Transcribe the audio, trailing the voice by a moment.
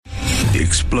The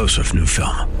explosive new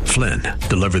film, Flynn,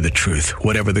 deliver the truth,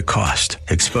 whatever the cost,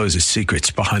 exposes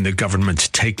secrets behind the government's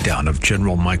takedown of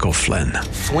General Michael Flynn.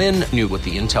 Flynn knew what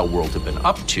the intel world had been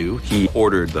up to. He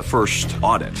ordered the first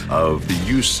audit of the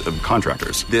use of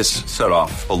contractors. This set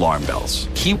off alarm bells.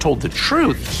 He told the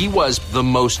truth. He was the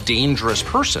most dangerous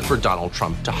person for Donald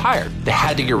Trump to hire. They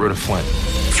had to get rid of Flynn.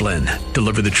 Flynn,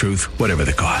 deliver the truth, whatever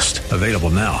the cost. Available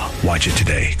now. Watch it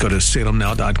today. Go to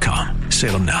salemnow.com.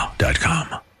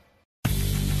 salemnow.com.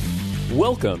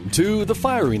 Welcome to The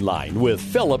Firing Line with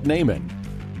Philip Naiman.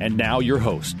 And now your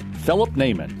host, Philip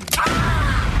Naiman.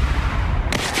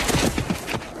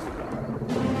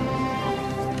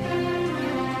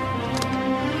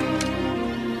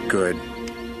 Good.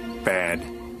 Bad.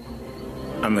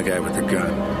 I'm the guy with the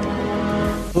gun.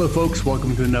 Hello, folks.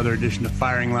 Welcome to another edition of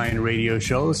Firing Line Radio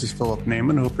Show. This is Philip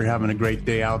Naiman. Hope you're having a great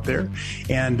day out there.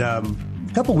 And a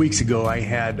couple weeks ago, I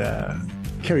had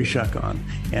Kerry Shuck on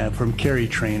from Kerry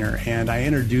Trainer, and I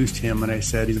introduced him, and I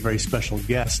said he's a very special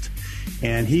guest.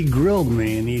 And he grilled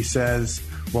me, and he says,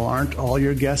 well, aren't all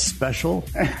your guests special?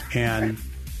 And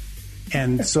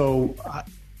so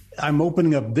I'm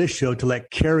opening up this show to let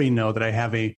Kerry know that I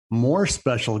have a more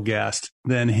special guest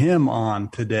than him on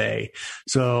today.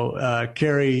 So,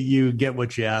 Kerry, you get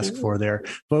what you ask for there.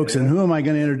 Folks, and who am I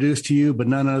going to introduce to you but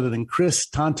none other than Chris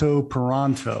Tanto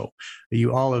Paronto.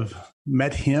 You all have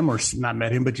met him, or not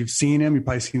met him, but you've seen him. You've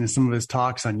probably seen some of his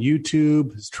talks on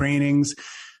YouTube, his trainings.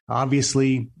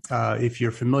 Obviously, if you're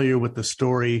familiar with the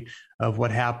story of what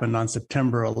happened on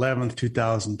September 11th,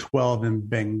 2012 in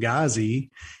Benghazi,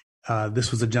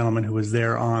 this was a gentleman who was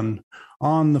there on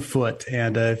the foot.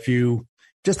 And if you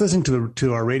just listen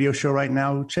to our radio show right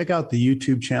now, check out the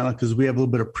YouTube channel, because we have a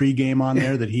little bit of pregame on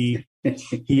there that he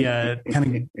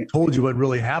kind of told you what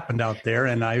really happened out there.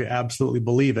 And I absolutely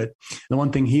believe it. The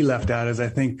one thing he left out is I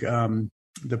think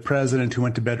the president who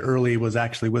went to bed early was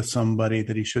actually with somebody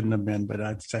that he shouldn't have been. But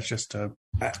that's just a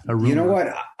rumor. You know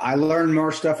what? I learn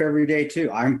more stuff every day, too.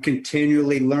 I'm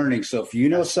continually learning. So if you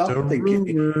know something,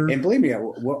 and believe me,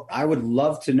 I would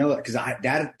love to know that, because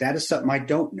that is something I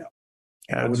don't know.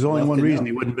 Yeah, there's only one reason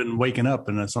he wouldn't have been waking up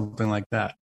in something like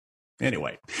that.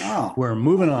 Anyway, we're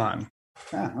moving on.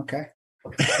 Okay.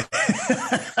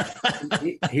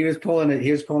 he was pulling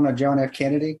a John F.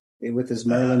 Kennedy with his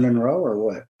Marilyn Monroe, or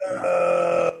what?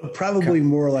 Probably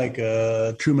more like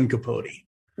Truman Capote.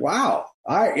 Wow,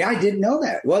 I didn't know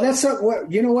that. Well, that's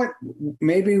what you know. What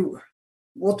maybe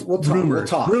we'll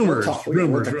talk. Rumors.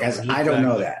 I don't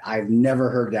know that. I've never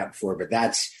heard that before, but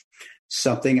that's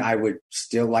something I would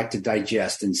still like to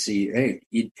digest and see. Hey,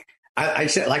 I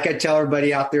said, like I tell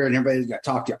everybody out there and everybody I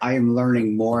talk to, I am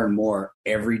learning more and more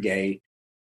every day,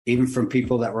 even from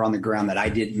people that were on the ground that I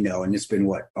didn't know. And it's been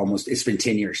it's been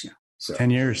 10 years now. So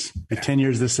 10 years, yeah. 10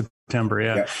 years this September.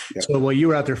 Yeah. Yeah. So while you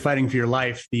were out there fighting for your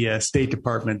life, the State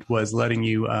Department was letting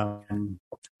you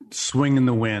swing in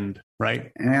the wind,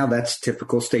 right? Yeah, that's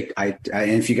typical state. And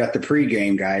if you got the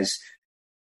pregame guys,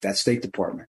 that's State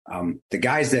Department. The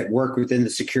guys that work within the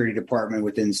security department,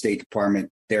 within the State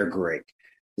Department, they're great.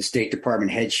 The State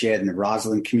Department head shed and the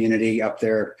Roslyn community up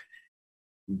there,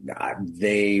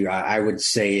 I would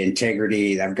say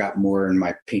integrity. I've got more in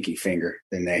my pinky finger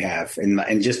than they have, and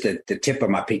just the tip of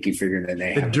my pinky finger than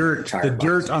they have. The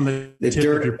dirt on the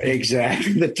dirt,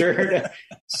 exactly, the dirt.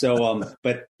 So,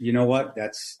 but you know what?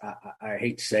 That's I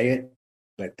hate to say it,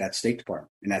 but that's State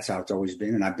Department, and that's how it's always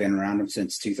been. And I've been around them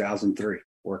since 2003,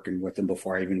 working with them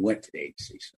before I even went to the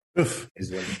agency. So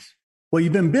is what it is. Well,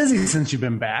 you've been busy since you've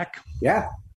been back. Yeah.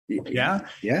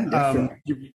 Definitely.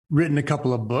 You've written a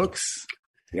couple of books.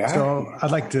 Yeah. So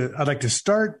I'd like to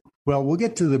start. Well, we'll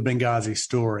get to the Benghazi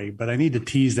story, but I need to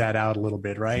tease that out a little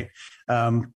bit, right?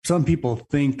 Some people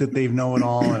think that they know it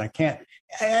all, and I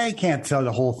can't tell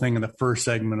the whole thing in the first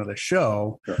segment of the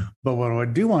show. Sure. But what I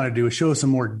do want to do is show some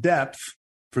more depth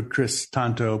for Chris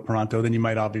Tanto Paronto than you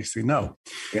might obviously know.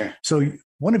 Yeah. So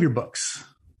one of your books,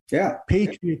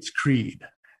 Patriot's Creed.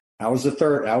 That was the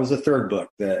third book.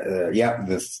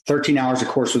 The 13 Hours, of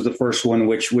course, was the first one,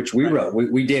 which we wrote.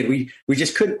 We did. We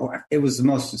just couldn't. It was the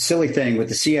most silly thing with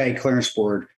the CIA clearance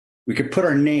board. We could put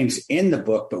our names in the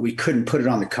book, but we couldn't put it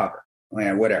on the cover.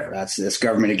 Whatever. That's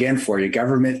government again for you.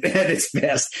 Government at its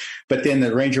best. But then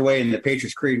the Ranger Way and the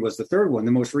Patriot's Creed was the third one,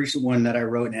 the most recent one that I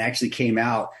wrote, and it actually came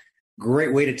out.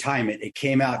 Great way to time it. It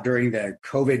came out during the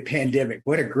COVID pandemic.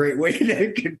 What a great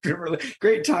way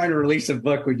great time to release a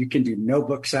book when you can do no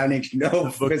book signings,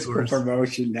 no physical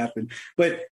promotion, nothing.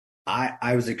 But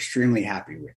I was extremely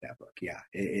happy with that book. Yeah,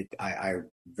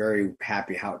 I'm very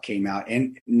happy how it came out,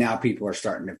 and now people are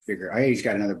starting to figure, hey, he's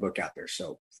got another book out there.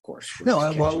 So of course,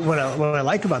 what I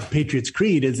like about the Patriot's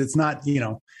Creed is it's not,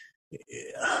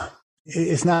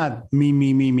 it's not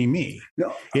me.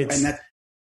 No, It's, and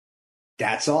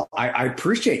that's all. I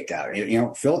appreciate that.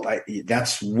 Philip,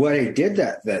 that's what I did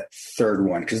that third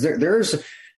one, because there's,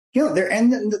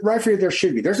 and rightfully there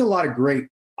should be. There's a lot of great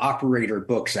operator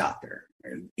books out there.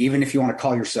 Even if you want to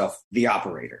call yourself the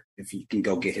operator, if you can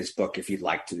go get his book, if you'd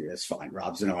like to, that's fine.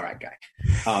 Rob's an all right guy.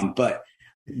 But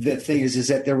the thing is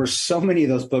that there were so many of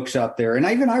those books out there. And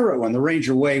I wrote one, The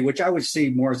Ranger Way, which I would see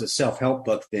more as a self-help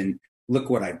book than look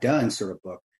what I've done sort of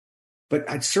book. But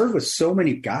I'd served with so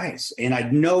many guys, and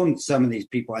I'd known some of these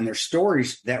people and their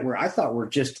stories that I thought were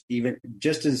just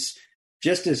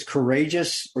as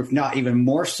courageous, or if not even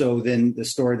more so than the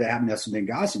story that happened to us in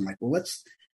Benghazi. I'm like, well,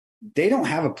 they don't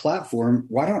have a platform.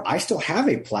 Why don't I still have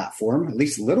a platform, at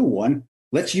least a little one?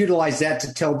 Let's utilize that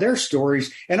to tell their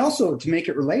stories and also to make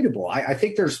it relatable. I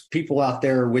think there's people out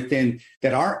there within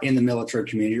that aren't in the military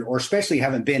community, or especially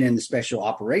haven't been in the special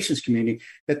operations community,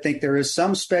 that think there is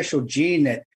some special gene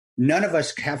that none of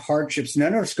us have hardships.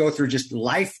 None of us go through just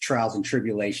life trials and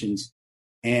tribulations.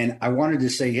 And I wanted to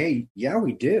say, hey, yeah,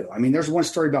 we do. I mean, there's one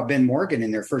story about Ben Morgan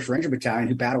in their 1st Ranger Battalion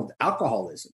who battled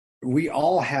alcoholism. We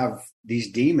all have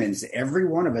these demons. Every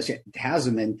one of us has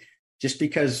them. And just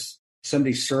because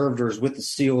somebody served or is with the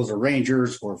SEALs or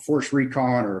Rangers or Force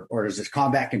Recon or is a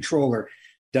combat controller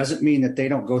doesn't mean that they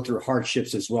don't go through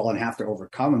hardships as well and have to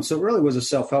overcome them. So it really was a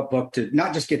self-help book to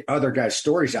not just get other guys'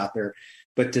 stories out there,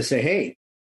 but to say, hey,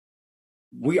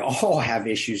 we all have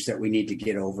issues that we need to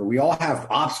get over. We all have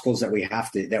obstacles that we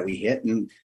hit. And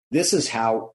this is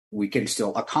how we can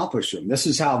still accomplish them. This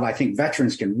is how I think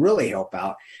veterans can really help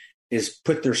out, is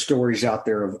put their stories out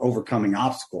there of overcoming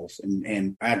obstacles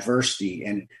and adversity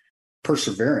and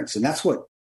perseverance. And that's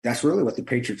really what the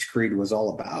Patriots Creed was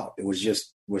all about. It was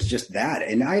just that.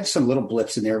 And I had some little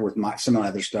blips in there with some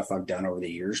other stuff I've done over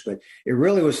the years, but it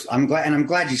really was, I'm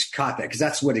glad you caught that, because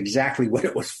that's exactly what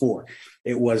it was for.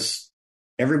 It was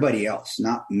everybody else,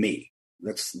 not me.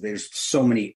 There's so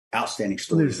many outstanding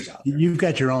stories out there. You've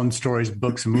got your own stories,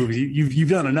 books, and movies. You've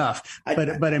done enough.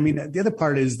 But I mean, the other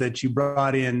part is that you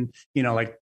brought in,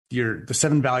 like the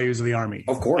 7 values of the Army.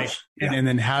 Of course. Right? Yeah. And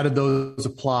then how did those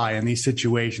apply in these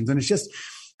situations? And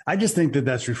I just think that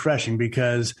that's refreshing,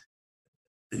 because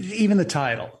even the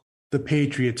title, The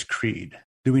Patriots Creed,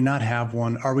 do we not have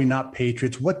one? Are we not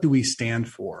patriots? What do we stand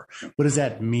for? What does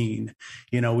that mean?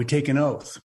 We take an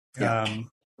oath. Yeah.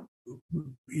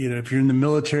 If you're in the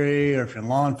military or if you're in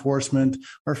law enforcement,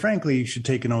 or frankly, you should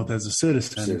take an oath as a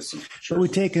citizen. Sure. But we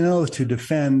take an oath to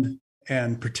defend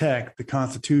and protect the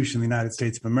Constitution of the United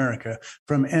States of America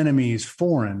from enemies,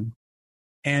 foreign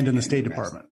and in the State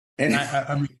Department. And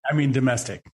I mean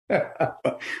domestic. They're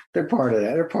part of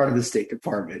that. They're part of the State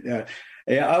Department.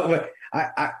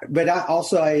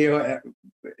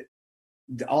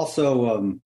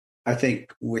 I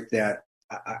think with that,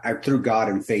 I threw God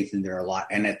and faith in there a lot.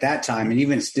 And at that time, and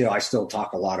even still, I still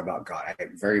talk a lot about God.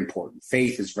 Very important.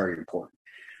 Faith is very important.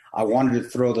 I wanted to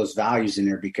throw those values in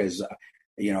there because,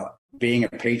 being a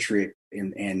patriot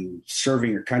and serving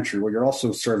your country, well, you're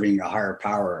also serving a higher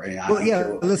power.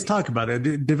 And let's talk about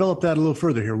it. Develop that a little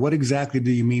further here. What exactly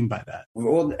do you mean by that?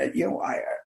 Well,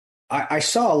 I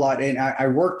saw a lot, and I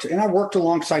worked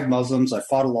alongside Muslims. I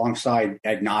fought alongside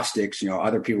agnostics,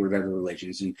 other people with other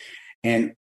religions.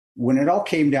 And when it all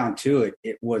came down to it,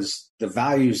 it was the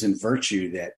values and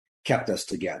virtue that kept us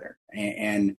together.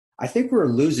 And I think we were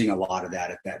losing a lot of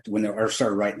that when I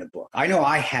started writing the book. I know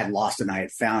I had lost and I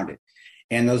had found it.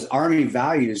 And those Army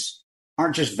values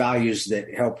aren't just values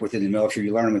that help within the military.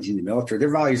 You learn them within the military. They're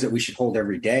values that we should hold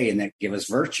every day and that give us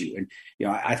virtue. And,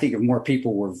 I think if more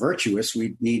people were virtuous,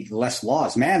 we'd need less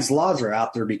laws. Man's laws are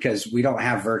out there because we don't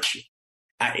have virtue.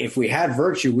 If we had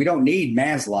virtue, we don't need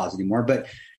man's laws anymore. But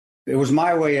it was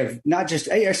my way of not just,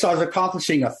 hey, I was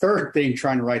accomplishing a third thing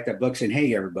trying to write that book, saying,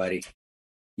 hey, everybody,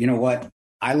 you know what?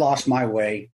 I lost my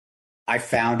way. I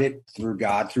found it through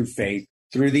God, through faith,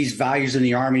 through these values in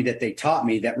the Army that they taught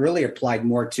me that really applied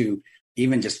more to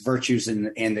even just virtues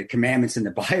and the commandments in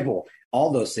the Bible,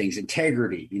 all those things,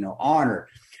 integrity, honor,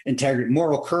 integrity,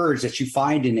 moral courage that you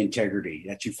find in integrity,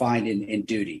 that you find in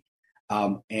duty.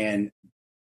 And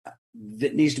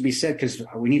that needs to be said, because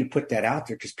we need to put that out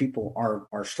there, because people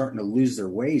are starting to lose their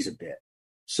ways a bit.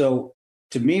 So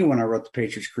to me, when I wrote the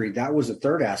Patriots Creed, that was the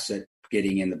third asset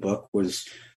getting in the book was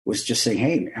just saying,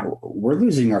 hey, we're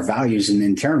losing our values, and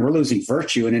in turn, we're losing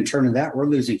virtue. And in turn of that, we're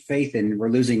losing faith, and we're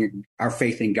losing our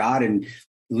faith in God and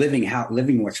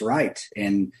living what's right.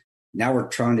 And now we're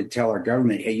trying to tell our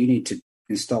government, hey, you need to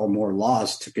install more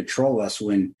laws to control us,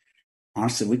 when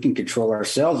honestly, we can control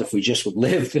ourselves if we just would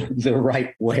live the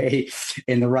right way.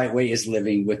 And the right way is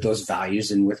living with those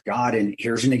values and with God. And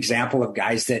here's an example of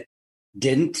guys that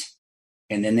didn't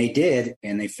And then they did,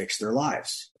 and they fixed their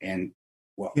lives. And,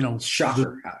 well,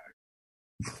 shocker.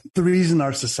 The reason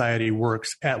our society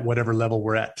works at whatever level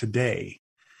we're at today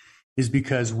is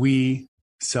because we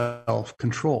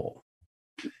self-control.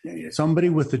 Somebody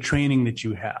with the training that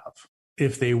you have,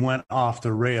 if they went off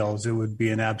the rails, it would be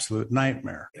an absolute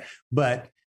nightmare. But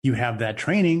you have that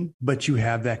training, but you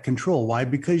have that control. Why?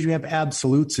 Because you have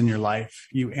absolutes in your life.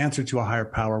 You answer to a higher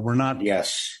power. We're not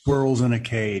squirrels in a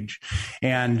cage.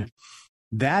 And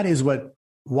that is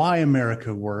why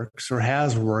America works, or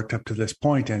has worked up to this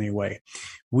point anyway.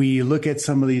 We look at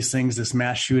some of these things, this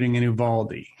mass shooting in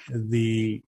Uvalde.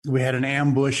 We had an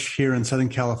ambush here in Southern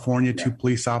California, 2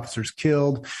 police officers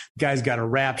killed. Guy's got a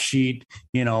rap sheet,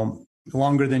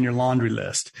 longer than your laundry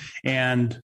list.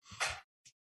 And,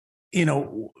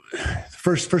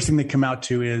 first thing they come out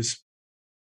to is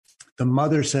the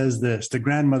mother says this, the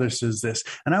grandmother says this.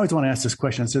 And I always want to ask this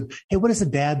question. I said, hey, what does the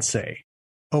dad say?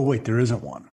 Oh, wait, there isn't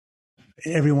one.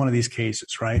 Every one of these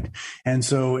cases, right? And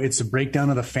so it's a breakdown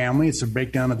of the family. It's a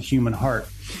breakdown of the human heart.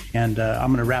 And I'm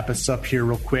going to wrap us up here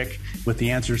real quick with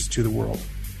the answers to the world.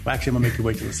 Well, actually, I'm going to make you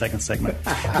wait till the second segment.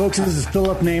 Folks, this is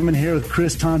Philip Naiman here with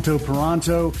Chris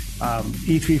Tanto-Paronto,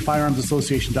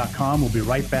 E3FirearmsAssociation.com. We'll be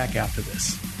right back after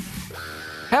this.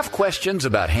 Have questions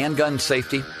about handgun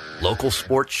safety, local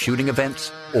sports shooting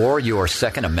events, or your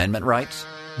Second Amendment rights?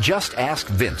 Just ask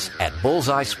Vince at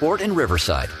Bullseye Sport in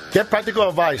Riverside. Get practical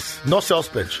advice, no sales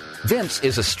pitch. Vince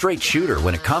is a straight shooter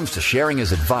when it comes to sharing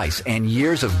his advice and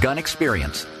years of gun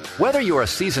experience. Whether you're a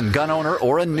seasoned gun owner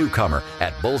or a newcomer,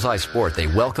 at Bullseye Sport they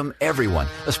welcome everyone,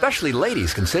 especially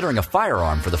ladies considering a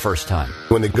firearm for the first time.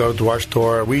 When they go to our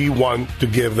store, we want to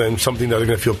give them something that they're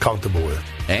going to feel comfortable with.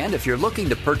 And if you're looking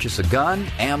to purchase a gun,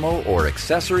 ammo, or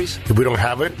accessories, if we don't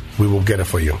have it, we will get it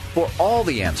for you. For all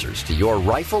the answers to your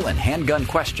rifle and handgun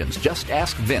questions, just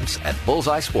ask Vince at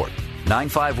Bullseye Sport.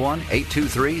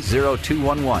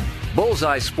 951-823-0211.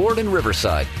 Bullseye Sport in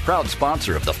Riverside, proud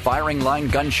sponsor of the Firing Line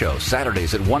Gun Show,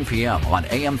 Saturdays at 1 p.m. on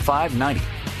AM 590.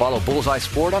 Follow Bullseye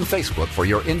Sport on Facebook for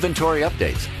your inventory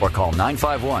updates or call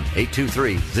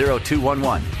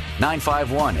 951-823-0211.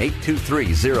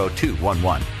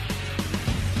 951-823-0211.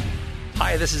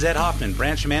 Hi, this is Ed Hoffman,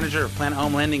 branch manager of Planet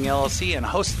Home Lending LLC and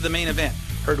host of The Main Event,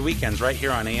 heard weekends right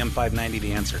here on AM 590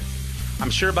 The Answer.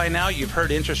 I'm sure by now you've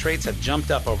heard interest rates have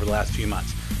jumped up over the last few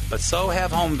months, but so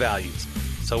have home values.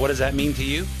 So what does that mean to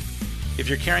you? If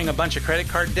you're carrying a bunch of credit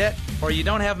card debt, or you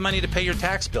don't have money to pay your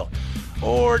tax bill,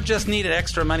 or just needed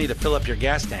extra money to fill up your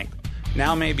gas tank,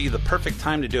 now may be the perfect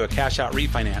time to do a cash-out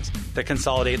refinance to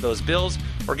consolidate those bills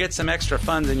or get some extra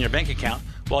funds in your bank account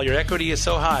while your equity is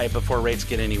so high before rates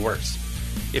get any worse.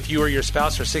 If you or your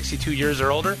spouse are 62 years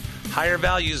or older, higher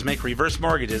values make reverse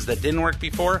mortgages that didn't work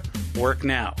before work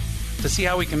now. To see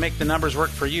how we can make the numbers work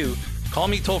for you, call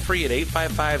me toll-free at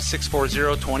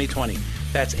 855-640-2020.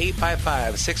 That's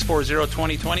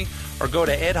 855-640-2020, or go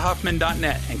to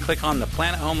edhoffman.net and click on the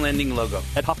Planet Home Lending logo.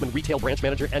 Ed Hoffman, Retail Branch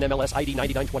Manager, NMLS ID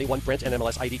 9921, Branch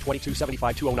NMLS ID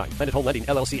 2275209. Planet Home Lending,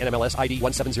 LLC, NMLS ID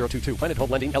 17022. Planet Home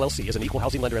Lending, LLC is an equal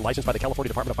housing lender and licensed by the California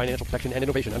Department of Financial Protection and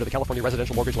Innovation under the California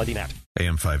Residential Mortgage Lending Act.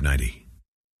 AM 590,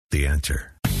 The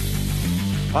Answer.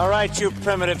 All right, you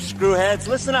primitive screwheads,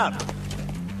 listen up.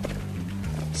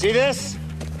 See this?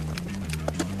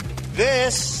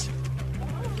 This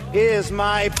is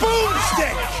my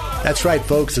boomstick. That's right,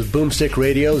 folks. It's Boomstick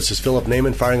Radio. This is Philip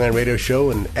Naiman, Firing Line Radio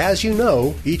Show. And as you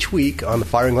know, each week on the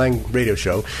Firing Line Radio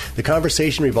Show, the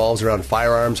conversation revolves around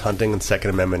firearms, hunting, and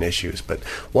Second Amendment issues. But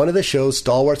one of the show's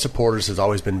stalwart supporters has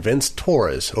always been Vince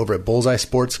Torres over at Bullseye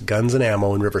Sports Guns and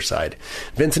Ammo in Riverside.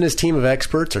 Vince and his team of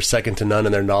experts are second to none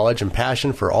in their knowledge and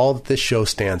passion for all that this show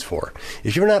stands for.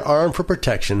 If you're not armed for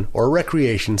protection or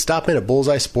recreation, stop in at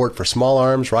Bullseye Sport for small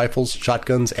arms, rifles,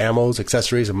 shotguns, ammos,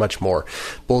 accessories, and much more.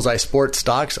 Bullseye Sport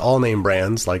stocks all name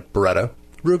brands like Beretta,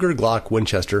 Ruger, Glock,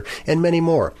 Winchester, and many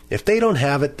more. If they don't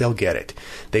have it, they'll get it.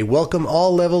 They welcome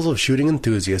all levels of shooting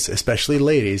enthusiasts, especially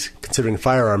ladies, considering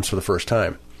firearms for the first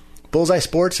time. Bullseye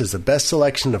Sports is the best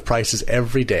selection of prices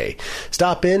every day.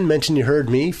 Stop in, mention you heard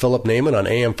me, Philip Naiman, on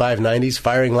AM 590's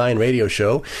Firing Line Radio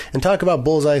Show, and talk about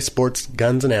Bullseye Sports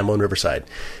Guns and Ammo in Riverside.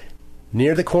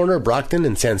 Near the corner of Brockton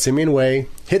and San Simeon Way,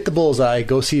 hit the bullseye,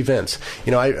 go see Vince.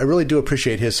 You know, I really do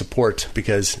appreciate his support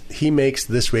because he makes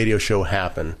this radio show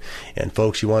happen. And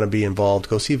folks, you want to be involved,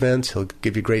 go see Vince. He'll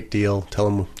give you a great deal. Tell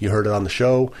him you heard it on the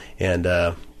show, and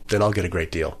then I'll get a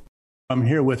great deal. I'm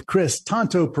here with Chris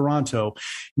Tanto-Paronto.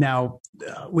 Now,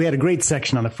 we had a great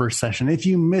section on the first session. If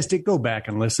you missed it, go back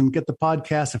and listen. Get the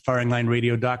podcast at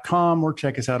firinglineradio.com or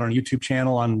check us out on our YouTube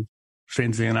channel on,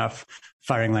 strangely enough,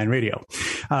 Firing Line Radio.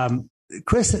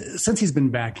 Chris, since he's been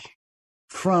back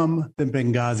from the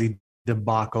Benghazi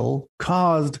debacle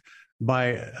caused by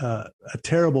a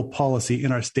terrible policy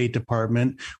in our State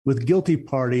Department with guilty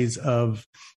parties of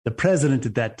the president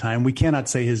at that time. We cannot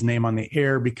say his name on the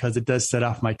air because it does set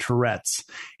off my Tourette's,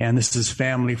 and this is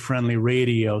family-friendly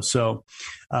radio. So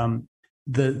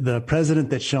the president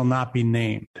that shall not be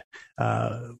named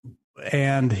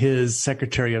and his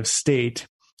Secretary of State,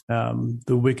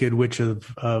 the Wicked Witch of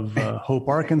Hope,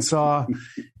 Arkansas,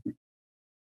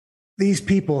 these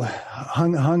people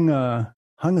hung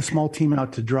a small team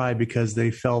out to dry because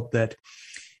they felt that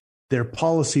their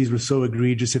policies were so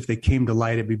egregious. If they came to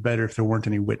light, it'd be better if there weren't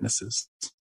any witnesses.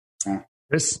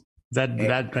 Chris, can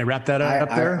I wrap that up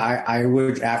there? I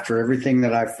would, after everything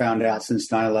that I've found out since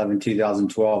 9/11,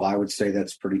 2012, I would say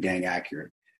that's pretty dang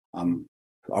accurate.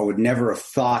 I would never have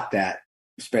thought that,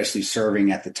 especially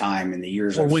serving at the time in the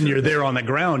years. Well, when you're there on the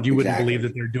ground, you wouldn't believe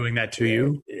that they're doing that to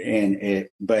you.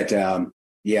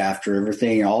 Yeah, after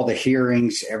everything, all the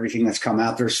hearings, everything that's come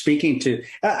out there, speaking to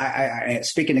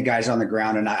guys on the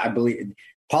ground, and I believe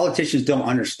politicians don't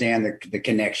understand the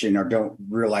connection or don't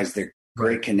realize the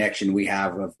great connection we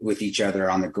have with each other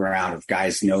on the ground, of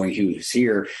guys knowing who's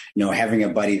here, having a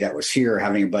buddy that was here,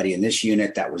 having a buddy in this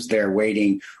unit that was there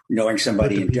waiting, knowing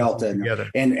somebody in Delta,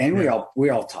 and we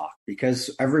all talk, because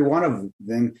every one of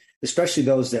them, especially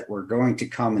those that were going to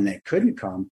come and that couldn't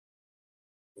come,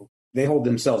 they hold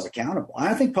themselves accountable. I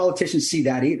don't think politicians see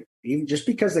that either. Even just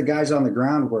because the guys on the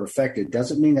ground were affected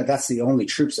doesn't mean that that's the only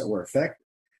troops that were affected.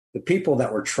 The people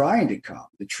that were trying to come,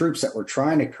 the troops that were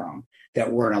trying to come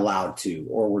that weren't allowed to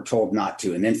or were told not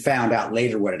to, and then found out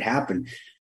later what had happened,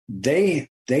 they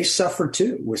suffer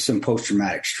too with some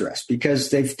post-traumatic stress because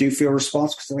they do feel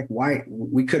responsible. Because they're like, why?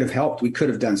 We could have helped. We could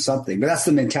have done something. But that's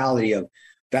the mentality of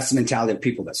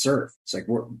people that serve. It's like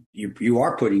you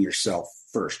are putting yourself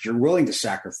first. You're willing to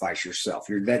sacrifice yourself.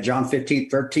 You're that John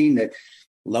 15:13, that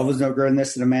love is no greater than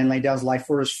this, that a man lay down his life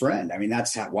for his friend. I mean,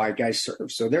 that's why guys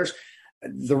serve. So there's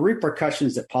the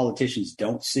repercussions that politicians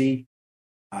don't see,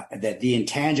 that the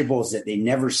intangibles that they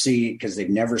never see because they've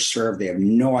never served. They have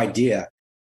no idea.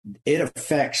 It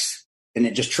affects, and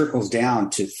it just trickles down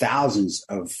to thousands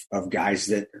of guys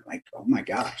that are like, oh my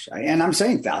gosh. And I'm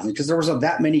saying thousands because there was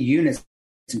that many units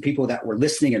and people that were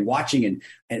listening and watching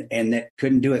and that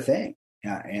couldn't do a thing.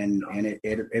 And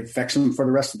it affects them for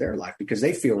the rest of their life because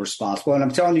they feel responsible. And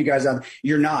I'm telling you guys,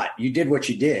 you're not. You did what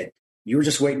you did. You were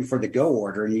just waiting for the go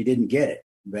order and you didn't get it.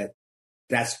 But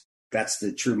that's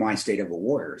the true mind state of a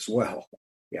warrior as well.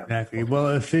 Yeah. Exactly. Well,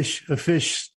 a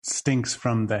fish stinks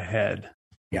from the head.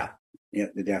 Yeah. Yeah.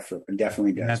 It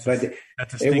definitely does.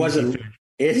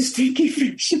 It's a stinky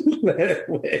fish.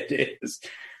 It is.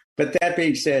 But that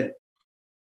being said,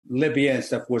 Libya and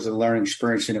stuff was a learning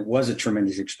experience, and it was a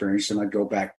tremendous experience. And I'd go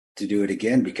back to do it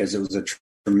again because it was a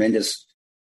tremendous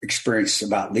experience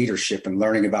about leadership and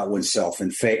learning about oneself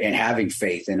and faith and having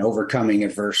faith and overcoming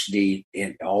adversity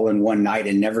all in one night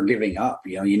and never giving up.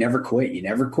 You never quit. You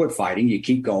never quit fighting. You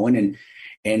keep going.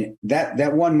 And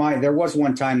that one night, there was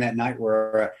one time that night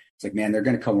where it's like, man, they're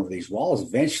going to come over these walls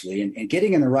eventually, and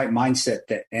getting in the right mindset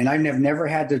and I've never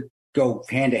had to go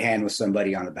hand to hand with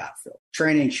somebody on the battlefield.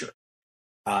 Training, sure.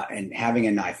 And having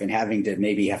a knife and having to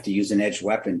maybe have to use an edged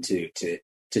weapon to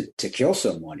kill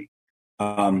someone.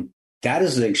 That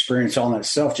is the experience all in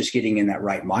itself, just getting in that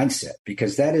right mindset,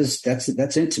 because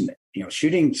that's intimate.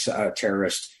 Shooting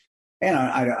terrorists, and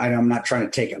I'm not trying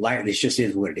to take it lightly. It just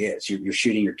is what it is. You're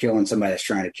shooting, you're killing somebody that's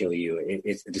trying to kill you.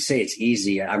 To say it's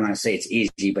easy, I'm going to say it's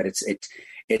easy, but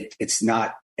it's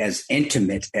not as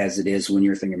intimate as it is when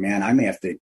you're thinking, man, I may have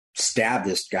to stab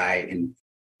this guy and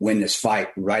win this fight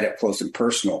right up close and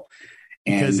personal.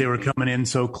 Because they were coming in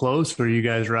so close, or you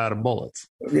guys were out of bullets.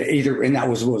 And that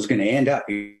was what was going to end up.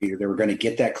 Either they were going to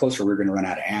get that close or we were going to run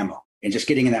out of ammo. And just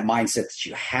getting in that mindset that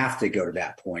you have to go to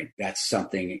that point, that's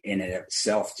something in and of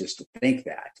itself, just to think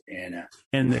that.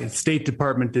 And the State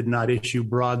Department did not issue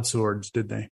broadswords, did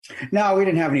they? No, we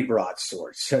didn't have any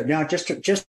broadswords. So now just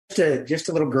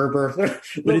a little Gerber. But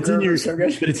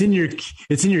it's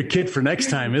in your kit for next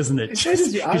time, isn't it?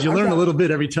 Because you learn a little bit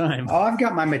every time. Oh, I've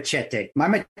got my machete. My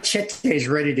machete is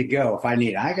ready to go if I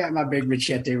need it. I got my big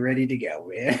machete ready to go,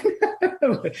 man.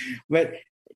 But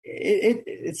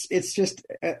it's just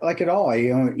like it all,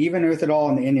 even with it all,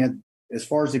 and as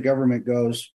far as the government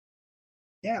goes,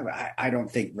 yeah, I don't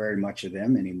think very much of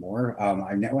them anymore.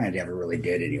 I never really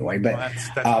did anyway. But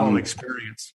that's all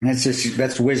experience.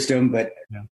 That's wisdom, but.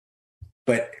 Yeah.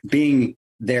 But being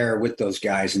there with those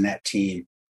guys and that team,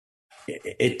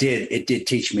 it did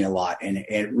teach me a lot, and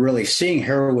it really seeing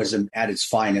heroism at its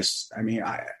finest. I mean,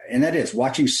 and that is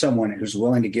watching someone who's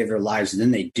willing to give their lives, and then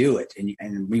they do it,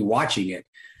 and me watching it.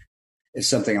 is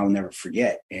something I'll never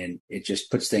forget. And it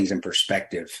just puts things in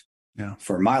perspective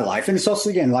for my life. And it's also,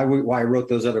 again, like why I wrote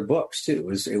those other books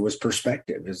too, it was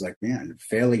perspective. It's like, man,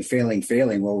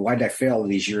 failing. Well, why did I fail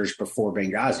these years before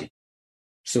Benghazi?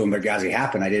 So when Benghazi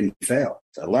happened, I didn't fail.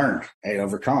 So I learned, hey,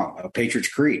 overcome. A Patriots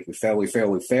Creed. We fail.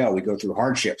 We go through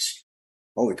hardships.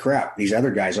 Holy crap. These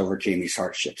other guys overcame these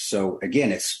hardships. So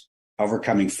again, it's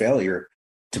overcoming failure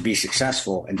to be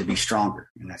successful and to be stronger.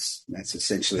 And that's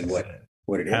essentially what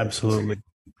it is. Absolutely.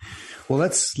 Well,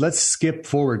 let's skip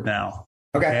forward now.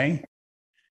 Okay.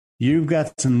 You've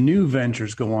got some new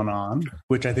ventures going on,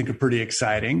 which I think are pretty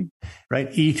exciting, right?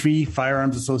 E3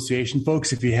 Firearms Association.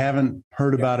 Folks, if you haven't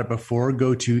heard about it before,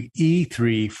 go to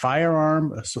E3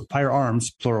 Firearms,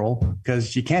 plural,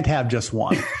 because you can't have just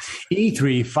one.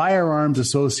 E3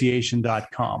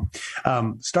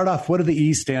 Firearmsassociation.com. Start off, what do the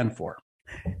E's stand for?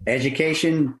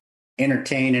 Education,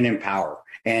 entertain, and empower.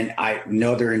 And I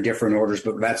know they're in different orders,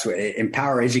 but that's what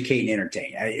empower, educate, and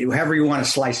entertain. However you want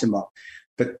to slice them up.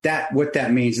 But what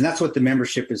that means, and that's what the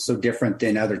membership is so different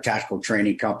than other tactical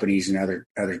training companies and other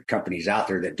companies out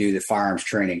there that do the firearms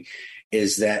training,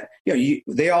 is that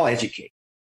they all educate,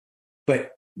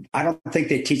 but I don't think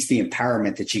they teach the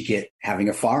empowerment that you get having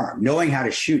a firearm, knowing how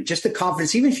to shoot, just the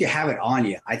confidence, even if you have it on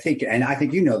you. I think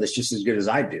you know this just as good as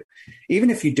I do.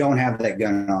 Even if you don't have that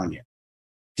gun on you,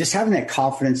 just having that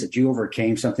confidence that you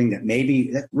overcame something that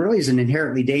really is an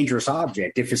inherently dangerous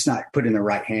object if it's not put in the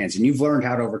right hands, and you've learned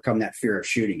how to overcome that fear of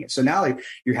shooting it. So now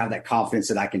you have that confidence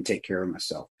that I can take care of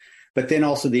myself. But then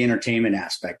also the entertainment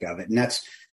aspect of it, and that's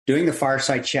doing the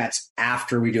fireside chats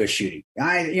after we do a shooting.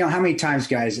 How many times,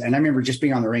 guys, and I remember just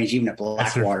being on the range, even at Blackwater.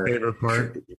 That's your favorite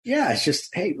part. Yeah, it's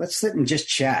just, hey, let's sit and just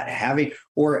chat, having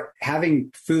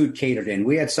food catered in.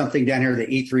 We had something down here, the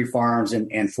E3 Farms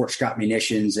and Fort Scott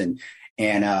Munitions and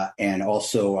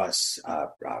also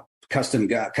Custom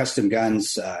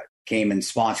Guns came and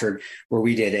sponsored, where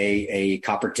we did a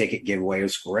copper ticket giveaway. It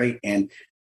was great. And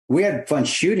we had fun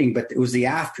shooting, but it was the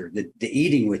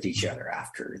eating with each other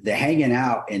after, the hanging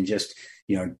out and just,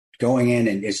 going in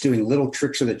and it's doing little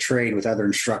tricks of the trade with other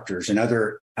instructors and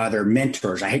other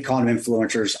mentors. I hate calling them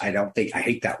influencers. I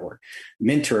hate that word.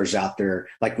 Mentors out there,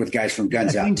 like with guys from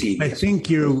Guns Out TV. I think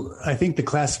the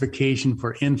classification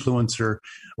for influencer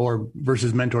or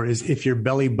versus mentor is if your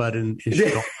belly button is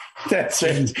showing. That's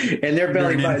it. And their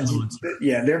belly buttons,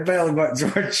 their belly buttons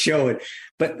aren't showing.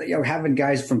 But having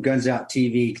guys from Guns Out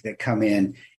TV that come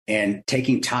in and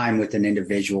taking time with an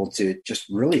individual to just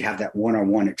really have that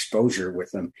one-on-one exposure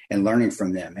with them and learning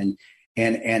from them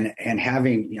and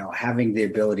having the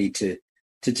ability to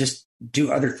just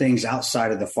do other things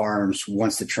outside of the firearms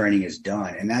once the training is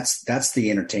done. And that's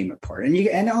the entertainment part.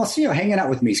 And also, hanging out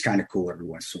with me is kind of cool every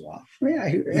once in a while. Yeah.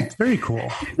 It's very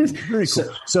cool. It's very cool.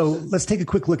 So let's take a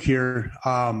quick look here.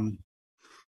 So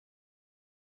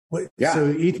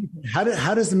how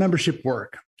does the membership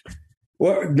work?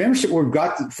 Well, membership, we've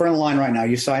got the front of the line right now.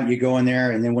 You go in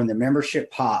there, and then when the membership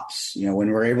pops,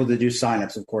 when we're able to do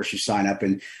signups, of course you sign up,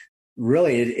 and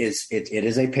really it is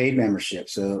a paid membership.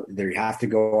 So there you have to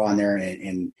go on there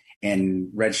and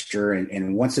register.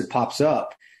 And once it pops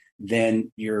up,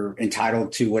 then you're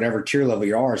entitled to whatever tier level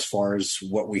you are as far as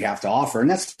what we have to offer. And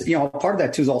that's, part of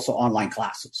that too is also online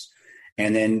classes.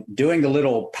 And then doing the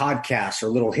little podcast or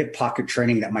little hip pocket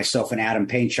training that myself and Adam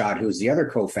Painshot, who's the other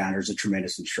co-founder, is a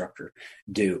tremendous instructor,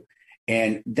 do.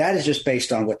 And that is just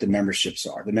based on what the memberships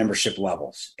are, the membership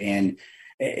levels. And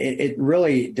it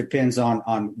really depends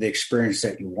on the experience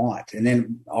that you want. And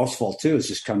then Oswald too is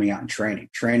just coming out and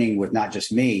training with not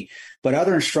just me, but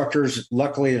other instructors,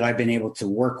 luckily, that I've been able to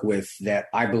work with that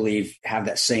I believe have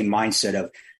that same mindset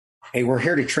of, hey, we're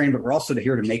here to train, but we're also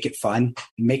here to make it fun,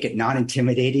 make it not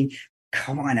intimidating.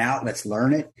 Come on out, let's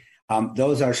learn it.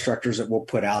 Those are instructors that we'll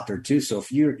put out there too. So if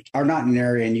you are not in an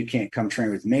area and you can't come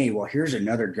train with me, well, here's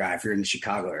another guy. If you're in the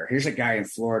Chicago area, here's a guy in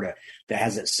Florida that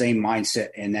has that same mindset,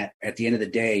 and that at the end of the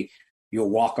day, you'll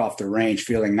walk off the range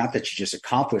feeling not that you just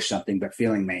accomplished something, but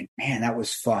feeling, man, that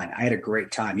was fun. I had a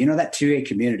great time. That 2A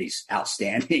community is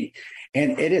outstanding,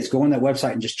 and it is. Go on that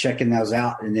website and just checking those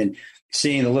out, and then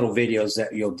seeing the little videos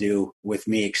that you'll do with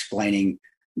me explaining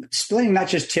not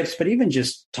just tips, but even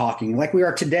just talking like we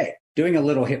are today, doing a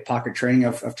little hip pocket training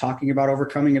of talking about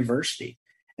overcoming adversity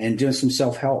and doing some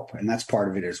self-help. And that's part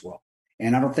of it as well.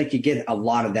 And I don't think you get a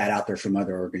lot of that out there from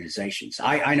other organizations.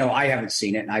 I know I haven't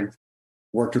seen it. And I've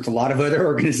worked with a lot of other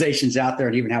organizations out there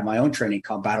and even have my own training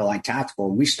called Battle Line Tactical.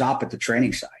 And we stop at the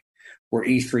training site where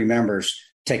E3 members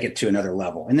take it to another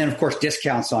level. And then, of course,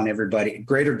 discounts on everybody,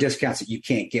 greater discounts that you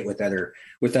can't get with other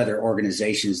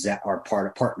organizations that are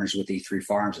partners with E3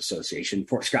 Firearms Association.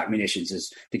 Fort Scott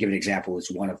Munitions, to give an example, is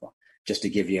one of them. just to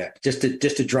give you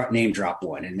name drop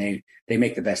one. And they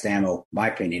make the best ammo, in my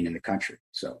opinion, in the country.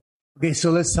 So. Okay,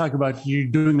 so let's talk about you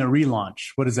doing a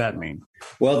relaunch. What does that mean?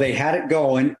 Well, they had it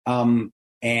going.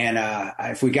 And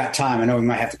if we got time, I know we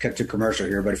might have to cut to commercial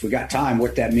here, but if we got time,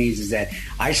 what that means is that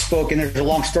I spoke, and there's a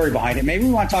long story behind it. Maybe we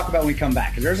want to talk about when we come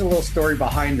back, because there's a little story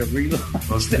behind the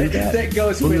relaunch that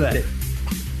goes with it.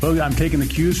 Folks, I'm taking the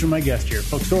cues from my guest here.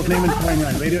 Folks, Philip Naiman, Firing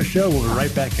Line Radio Show. We'll be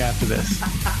right back after this.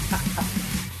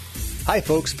 Hi,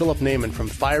 folks. Philip Naiman from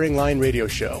Firing Line Radio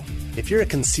Show. If you're a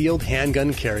concealed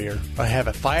handgun carrier or have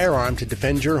a firearm to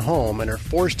defend your home and are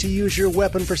forced to use your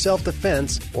weapon for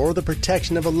self-defense or the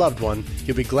protection of a loved one,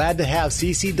 you'll be glad to have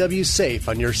CCW Safe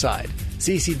on your side.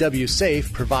 CCW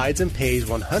Safe provides and pays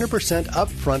 100%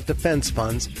 upfront defense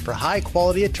funds for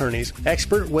high-quality attorneys,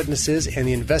 expert witnesses, and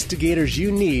the investigators you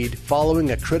need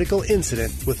following a critical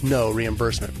incident with no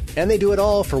reimbursement. And they do it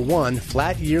all for one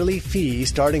flat yearly fee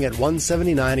starting at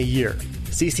 $179 a year.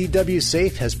 CCW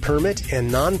Safe has permit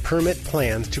and non-permit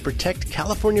plans to protect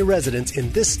California residents in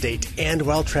this state and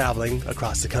while traveling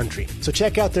across the country. So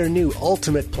check out their new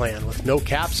Ultimate Plan with no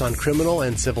caps on criminal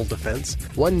and civil defense,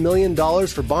 $1 million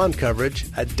for bond coverage,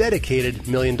 a dedicated $1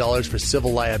 million for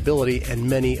civil liability, and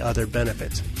many other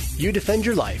benefits. You defend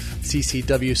your life.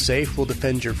 CCW Safe will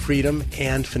defend your freedom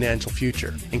and financial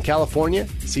future. In California,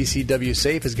 CCW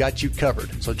Safe has got you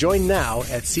covered. So join now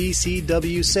at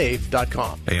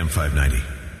ccwsafe.com. AM 590,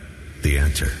 The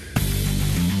Answer.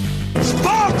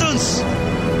 Spartans,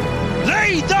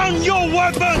 lay down your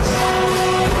weapons!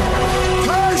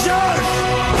 Persians,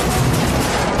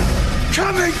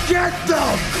 come and get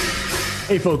them!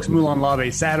 Hey folks, Moulin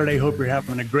Labe Saturday. Hope you're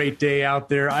having a great day out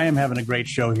there. I am having a great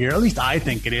show here. At least I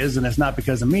think it is, and it's not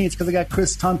because of me. It's because I got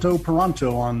Chris Tanto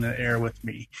Peranto on the air with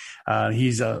me.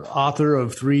 He's an author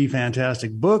of 3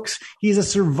 fantastic books. He's a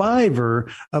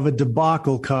survivor of a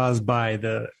debacle caused by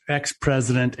the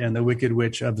ex-president and the Wicked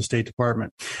Witch of the State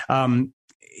Department.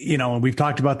 We've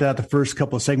talked about that the first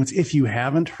couple of segments. If you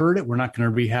haven't heard it, we're not going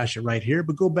to rehash it right here,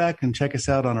 but go back and check us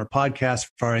out on our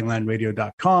podcast,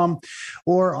 firinglineradio.com,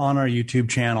 or on our YouTube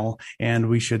channel.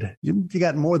 And you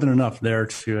got more than enough there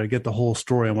to get the whole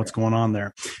story on what's going on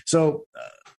there. So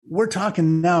we're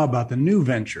talking now about the new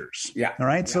ventures. Yeah. All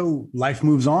right. Yeah. So life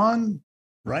moves on,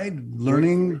 right?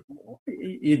 Learning.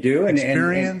 You do.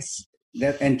 Experience.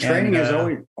 And training has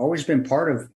always been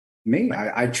part of me.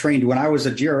 I trained when I was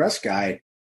a GRS guy,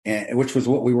 which was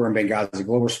what we were in Benghazi,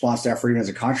 Global Response Staff, or even as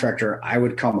a contractor. I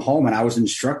would come home and I was an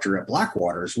instructor at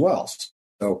Blackwater as well.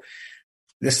 So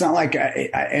it's not like,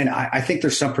 I think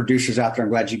there's some producers out there.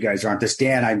 I'm glad you guys aren't this.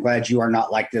 Dan, I'm glad you are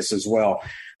not like this as well.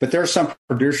 But there are some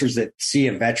producers that see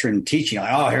a veteran teaching,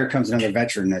 like, oh, here comes another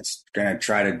veteran that's going to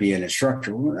try to be an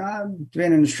instructor. Well, I've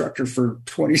been an instructor for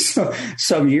 20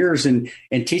 some years and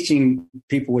teaching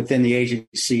people within the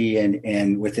agency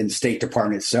and within the State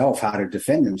Department itself how to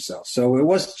defend themselves. So it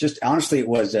was just, honestly, it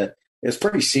was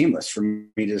pretty seamless for me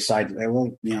to decide,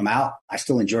 well, I'm out. I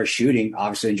still enjoy shooting,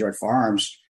 obviously enjoy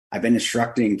firearms. I've been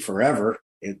instructing forever.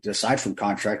 Aside from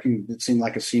contracting, it seemed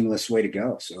like a seamless way to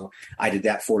go. So I did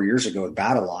that 4 years ago with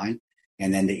Battle Line,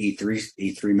 and then the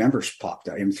E3 members popped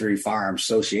up. M3 Firearms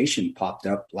Association popped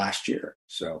up last year.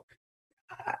 So,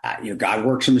 God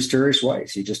works in mysterious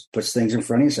ways. He just puts things in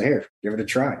front of you and say, "Here, give it a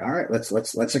try." All right, let's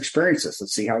experience this.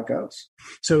 Let's see how it goes.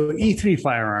 So E3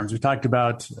 Firearms, we talked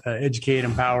about educate,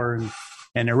 empower,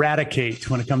 and eradicate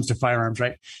when it comes to firearms,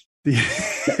 right?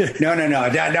 No,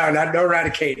 not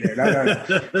eradicate there.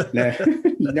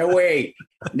 No way,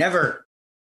 never.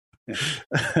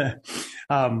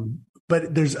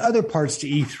 But there's other parts to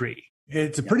E3.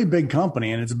 It's a pretty big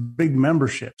company and it's a big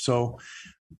membership. So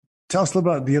tell us a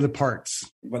little about the other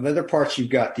parts. Well, the other parts,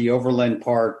 you've got the Overland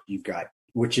part.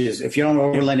 Which is, if you don't know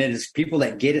what Overland is, it's people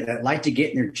that like to get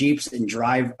in their Jeeps and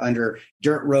drive under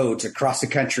dirt roads across the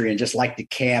country and just like to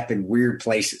camp in weird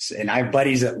places. And I have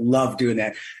buddies that love doing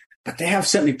that. But they have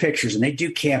sent me pictures, and they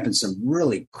do camp in some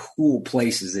really cool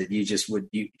places that you just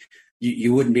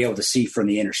you wouldn't be able to see from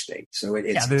the interstate. So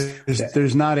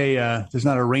there's not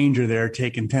a ranger there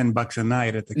taking $10 a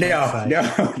night at the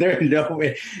campsite. There's no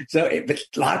way. So, but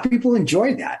a lot of people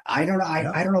enjoy that. I don't know.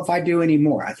 I don't know if I do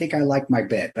anymore. I think I like my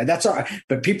bed, but that's all right.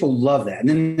 But people love that. And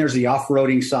then there's the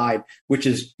off-roading side, which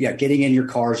is getting in your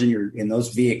cars and in those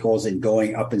vehicles and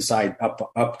going up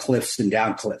cliffs and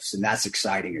down cliffs, and that's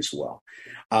exciting as well.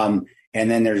 And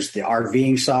then there's the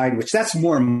RVing side, which that's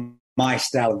more my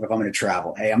style if I'm going to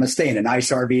travel. Hey, I'm going to stay in a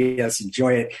nice RV. Let's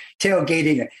enjoy it.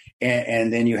 Tailgating.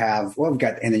 And then you've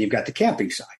got the camping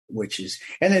side,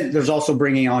 and then there's also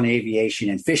bringing on aviation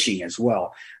and fishing as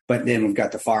well. But then we've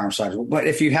got the firearm side. But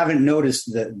if you haven't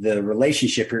noticed the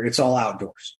relationship here, it's all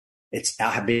outdoors. it's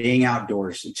being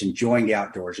outdoors. It's enjoying the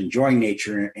outdoors, enjoying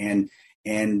nature,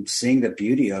 and seeing the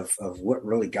beauty of what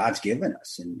really God's given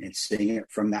us, and seeing it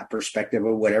from that perspective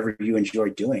of whatever you enjoy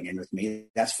doing. And with me,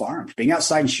 that's firearms. Being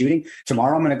outside and shooting.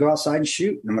 Tomorrow, I'm going to go outside and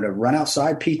shoot. I'm going to run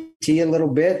outside, PT a little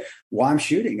bit while I'm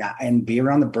shooting, and be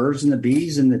around the birds and the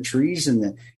bees and the trees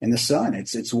and the sun.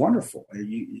 It's wonderful.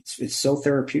 It's so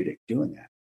therapeutic doing that.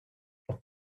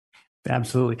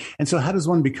 Absolutely. And so, how does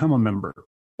one become a member?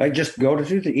 I just go to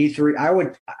the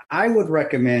E3. I would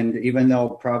recommend, even though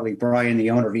probably Brian,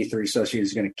 the owner of E3 Association,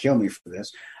 is going to kill me for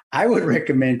this, I would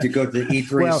recommend to go to the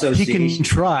E3 Association. He can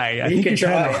try. He can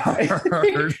try.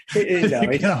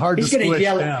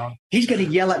 He's going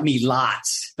to yell at me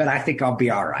lots, but I think I'll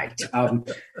be all right.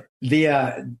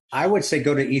 I would say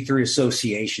go to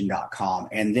e3association.com,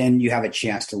 and then you have a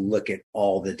chance to look at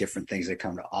all the different things that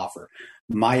come to offer.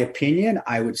 My opinion,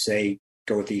 I would say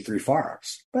go with E3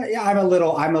 Firearms. But yeah, I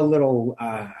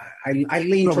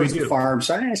lean towards the firearms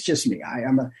side. It's just me.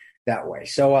 I'm that way.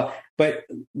 So, but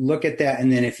look at that.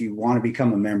 And then if you want to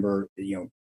become a member,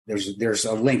 there's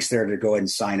links there to go ahead and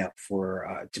sign up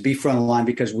for, to be front of the line,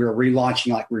 because we're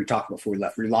relaunching, like we were talking before we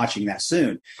left, relaunching that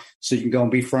soon. So you can go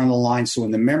and be front of the line. So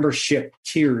when the membership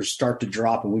tiers start to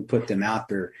drop and we put them out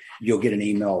there, you'll get an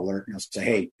email alert and it'll say,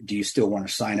 hey, do you still want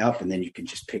to sign up? And then you can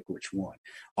just pick which one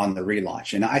on the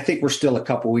relaunch. And I think we're still a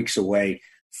couple weeks away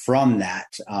from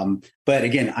that. But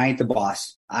again, I ain't the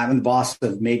boss. I'm the boss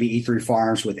of maybe E3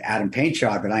 Farms with Adam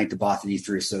Paintshot, but I ain't the boss of the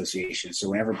E3 Association. So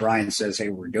whenever Brian says, hey,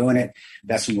 we're doing it,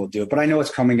 that's when we'll do it. But I know it's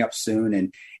coming up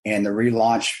soon. And the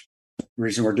relaunch,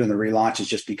 reason we're doing the relaunch is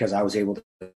just because I was able to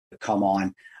come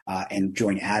on and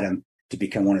join Adam to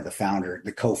become one of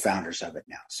the co-founders of it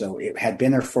now. So it had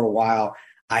been there for a while.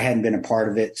 I hadn't been a part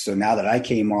of it. So now that I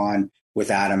came on with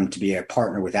Adam to be a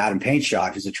partner with Adam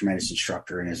Paintshot, who's a tremendous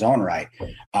instructor in his own right,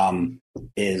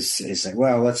 is like,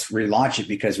 well, let's relaunch it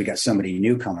because we got somebody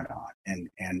new coming on. And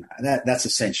that's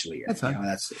essentially it. That's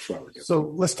what we're doing.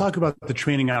 So let's talk about the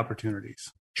training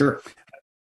opportunities. Sure.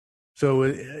 So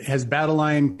has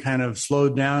Battleline kind of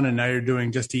slowed down and now you're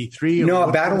doing just E3?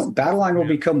 No, Battleline will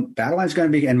become, Batteline's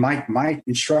going to be, and my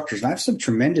instructors, and I have some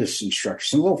tremendous instructors,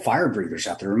 some little fire breathers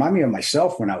out there. Remind me of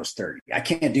myself when I was 30. I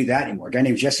can't do that anymore. A guy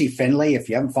named Jesse Finley. If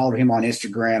you haven't followed him on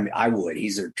Instagram, I would.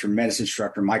 He's a tremendous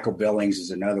instructor. Michael Billings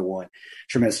is another one,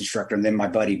 tremendous instructor. And then my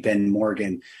buddy, Ben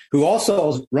Morgan, who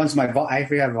also runs I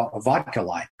have a vodka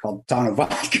line called Tano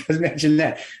Vodka. Imagine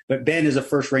that. But Ben is a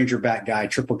first Ranger back guy,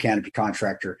 triple canopy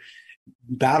contractor.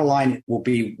 Battleline will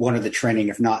be one of the training,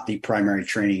 if not the primary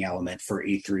training element for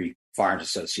E3 Firearms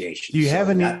Association. Do you have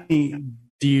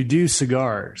do you do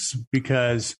cigars?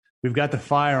 Because we've got the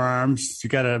firearms, you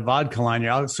got a vodka line.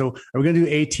 So are we going to do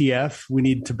ATF? We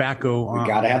need tobacco. We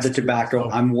got to have the tobacco.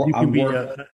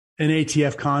 an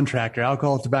ATF contractor,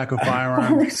 alcohol, tobacco,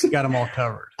 firearms. Got them all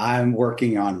covered. I'm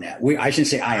working on that. I shouldn't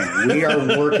say I am. We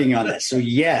are working on that. So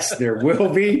yes, there will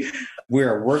be. We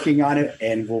are working on it,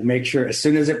 and we'll make sure as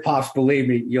soon as it pops, believe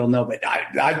me, you'll know. But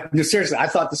I seriously, I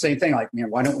thought the same thing. Like, man,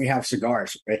 why don't we have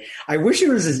cigars? Right? I wish it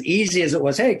was as easy as it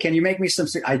was. Hey, can you make me some?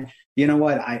 You know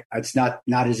what? It's not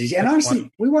as easy. And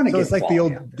honestly, we want to get. It's like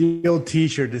the old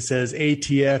T-shirt that says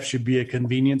ATF should be a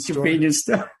convenience store. Convenience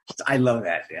store. I love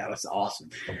that. Yeah, that's awesome.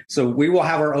 So we will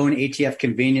have our own ATF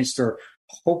convenience store.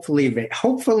 Hopefully,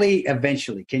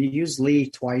 eventually. Can you use Lee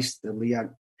twice? The Lee.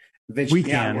 We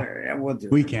can. We'll do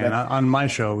we can. On my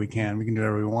show, we can. We can do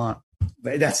whatever we want.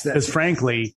 But that's because,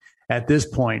 frankly, at this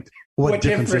point, what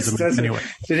difference does it make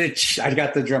anyway? I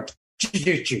got the drum.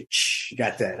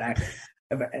 Got that.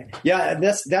 Yeah,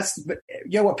 that's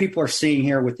what people are seeing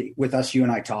here with us, you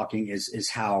and I talking is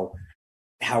how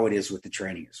it is with the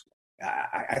training as well.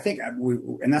 I think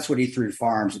and that's what E3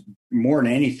 Farms more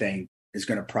than anything is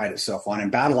going to pride itself on,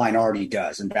 and Battleline already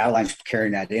does, and Battleine's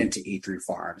carrying that into E3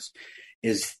 Farms.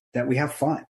 Is that we have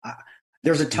fun.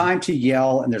 There's a time to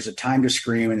yell, and there's a time to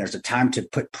scream, and there's a time to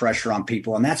put pressure on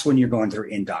people. And that's when you're going through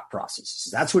in-doc processes.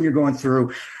 That's when you're going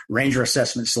through Ranger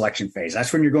assessment selection phase.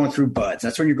 That's when you're going through BUDS.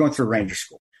 That's when you're going through Ranger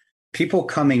school. People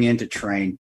coming in to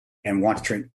train and want to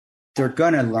train, they're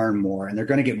going to learn more, and they're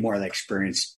going to get more of that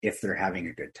experience if they're having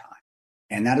a good time.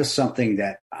 And that is something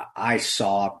that I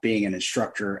saw being an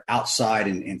instructor outside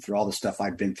and through all the stuff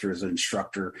I've been through as an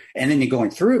instructor, and then going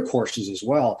through courses as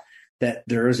well, that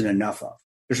there isn't enough of.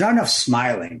 There's not enough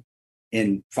smiling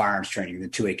in firearms training in the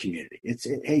 2A community.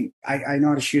 Hey, I know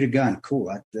how to shoot a gun. Cool.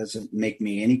 That doesn't make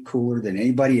me any cooler than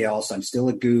anybody else. I'm still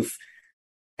a goof.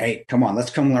 Hey, come on,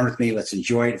 let's come learn with me. Let's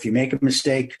enjoy it. If you make a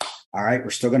mistake, all right, we're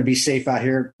still going to be safe out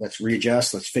here. Let's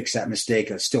readjust. Let's fix that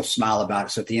mistake. Let's still smile about it.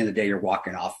 So at the end of the day, you're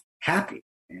walking off happy.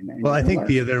 Well, I think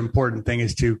the other important thing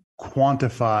is to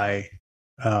quantify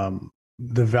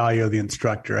the value of the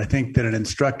instructor. I think that an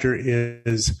instructor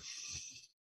is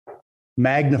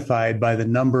magnified by the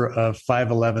number of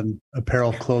 511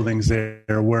 apparel clothings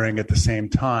they're wearing at the same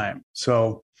time.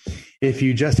 So if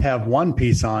you just have one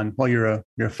piece on, well, you're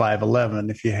a 511.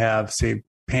 If you have, say,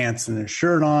 pants and a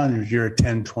shirt on, you're a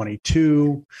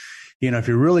 1022. If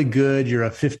you're really good, you're a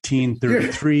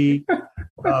 1533.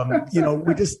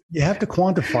 You have to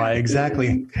quantify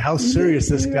exactly how serious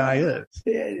this guy is.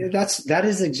 That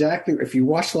is exactly, if you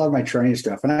watch a lot of my training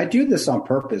stuff, and I do this on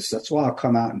purpose, that's why I'll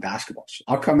come out in basketball.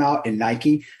 I'll come out in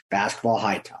Nike basketball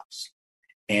high tops,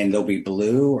 and they'll be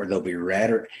blue or they'll be red,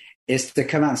 or it's to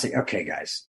come out and say, okay,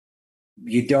 guys,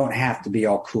 you don't have to be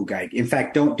all cool guy. In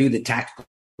fact, don't do the tactical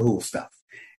cool stuff.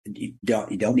 You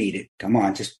don't need it. Come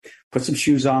on, just put some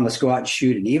shoes on. Let's go out and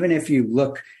shoot. And even if you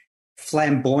look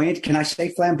flamboyant, can I say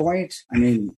flamboyant? I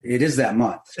mean, it is that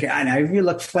month. And if you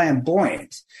look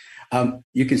flamboyant,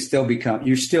 you can still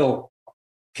you still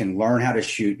can learn how to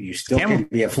shoot. You still can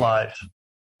be a camouflage.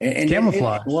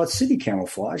 Camouflage. Well, it's city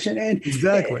camouflage. And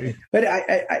exactly. But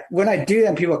I when I do that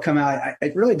and people come out,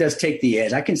 it really does take the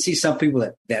edge. I can see some people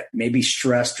that may be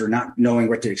stressed or not knowing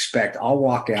what to expect. I'll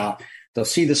walk out. They'll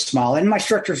see the smile. And my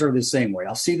instructors are the same way.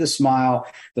 I'll see the smile.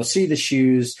 They'll see the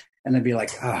shoes. And they'll be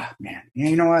like, man,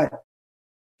 you know what?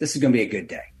 This is going to be a good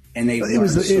day. And it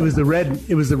was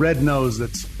the red nose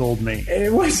that sold me.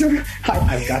 It was.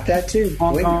 I've got that too.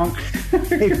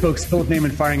 Hey, folks, Philip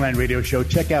Naiman Firing Line Radio Show.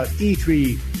 Check out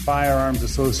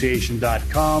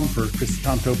E3FirearmsAssociation.com for Chris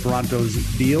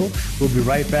Paronto's deal. We'll be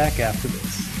right back after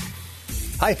this.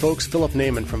 Hi, folks. Philip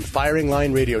Naiman from Firing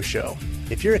Line Radio Show.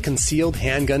 If you're a concealed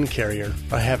handgun carrier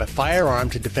or have a firearm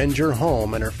to defend your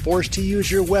home and are forced to use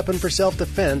your weapon for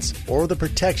self-defense or the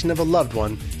protection of a loved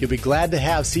one, you'll be glad to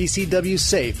have CCW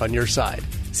Safe on your side.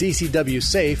 CCW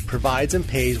Safe provides and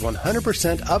pays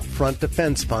 100% upfront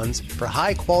defense funds for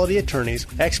high-quality attorneys,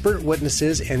 expert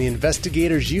witnesses, and the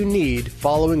investigators you need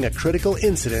following a critical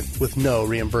incident with no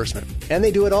reimbursement. And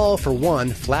they do it all for one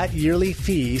flat yearly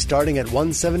fee starting at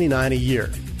 $179 a year.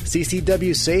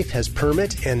 CCW Safe has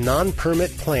permit and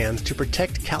non-permit plans to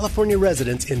protect California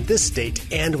residents in this state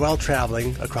and while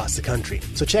traveling across the country.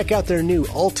 So check out their new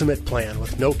Ultimate Plan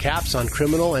with no caps on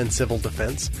criminal and civil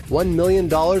defense, $1 million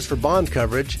for bond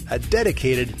coverage, a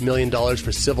dedicated $1 million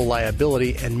for civil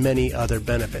liability, and many other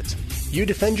benefits. You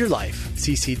defend your life.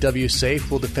 CCW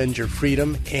Safe will defend your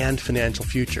freedom and financial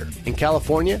future. In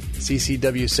California,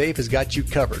 CCW Safe has got you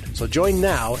covered. So join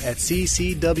now at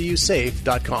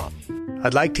ccwsafe.com.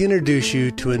 I'd like to introduce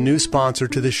you to a new sponsor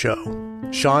to the show,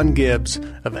 Sean Gibbs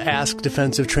of Ask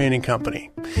Defensive Training Company.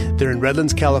 They're in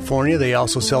Redlands, California. They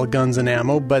also sell guns and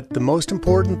ammo, but the most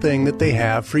important thing that they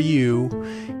have for you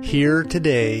here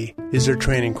today is their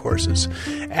training courses.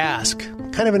 Ask,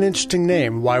 kind of an interesting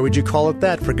name. Why would you call it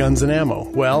that for guns and ammo?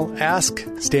 Well, Ask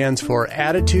stands for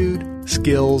Attitude,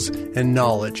 Skills, and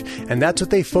Knowledge, and that's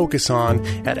what they focus on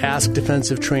at Ask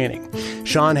Defensive Training.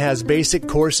 Sean has basic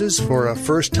courses for a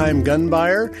first-time gun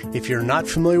buyer. If you're not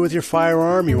familiar with your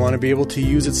firearm, you want to be able to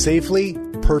use it safely,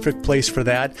 perfect place for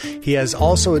that. He has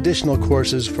also additional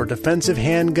courses for defensive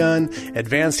handgun,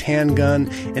 advanced handgun,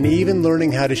 and even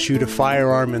learning how to shoot a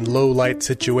firearm in low-light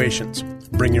situations.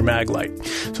 Bring your mag light.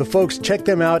 So folks, check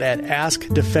them out at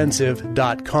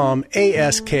askdefensive.com,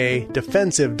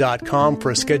 askdefensive.com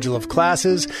for a schedule of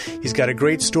classes. He's got a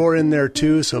great store in there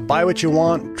too, so buy what you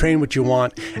want, train what you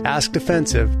want,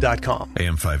 askdefensive.com.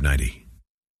 AM 590,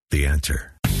 The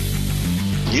Answer.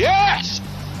 Yes!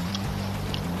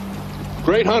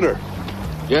 Great hunter.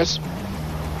 Yes?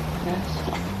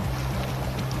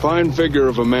 Yes. Fine figure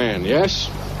of a man. Yes?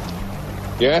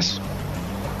 Yes?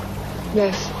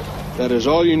 Yes. That is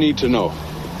all you need to know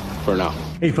for now.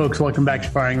 Hey, folks, welcome back to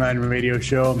Firing Line Radio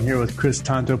Show. I'm here with Chris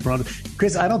Paronto.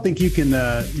 Chris, I don't think you can,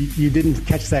 you didn't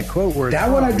catch that quote word. That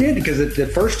one I did, because the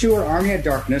first two are Army of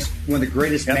Darkness, one of the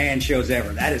greatest man shows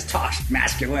ever. That is toxic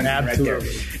masculinity right there.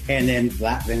 And then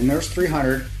there's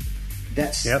 300.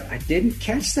 I didn't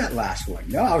catch that last one.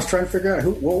 No, I was trying to figure out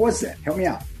what was that? Help me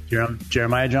out.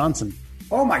 Jeremiah Johnson.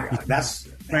 Oh my God, that's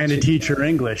trying to teach her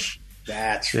English.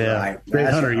 That's right. Great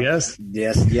hunter, right. Yes.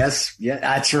 Yes. Yeah,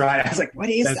 that's right. I was like,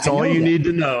 what is that? That's all you need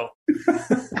to know.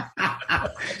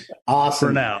 Awesome.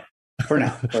 For now. For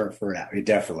now,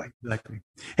 definitely. Exactly.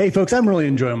 Hey, folks, I'm really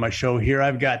enjoying my show here.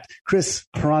 I've got Chris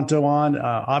Paronto on.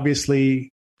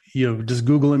 Obviously, just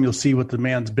Google him. You'll see what the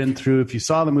man's been through. If you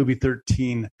saw the movie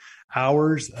 13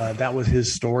 Hours, that was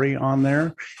his story on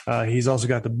there. He's also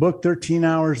got the book 13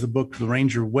 Hours, the book The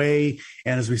Ranger Way,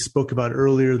 and as we spoke about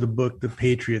earlier, the book The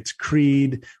Patriot's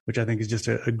Creed, which I think is just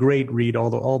a great read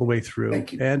all the way through.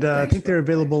 Thank you. And I think they're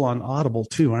available on Audible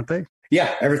too, aren't they?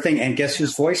 Yeah, everything. And guess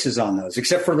whose voice is on those,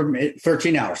 except for the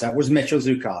 13 Hours. That was Mitchell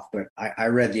Zukoff, but I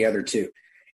read the other two.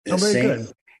 Very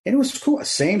good. And it was cool.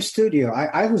 Same studio.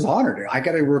 I was honored. I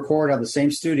got to record on the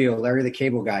same studio Larry the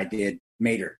Cable Guy did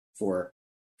Mater for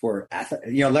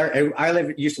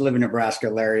Larry. Used to live in Nebraska.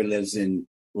 Larry lives in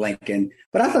Lincoln.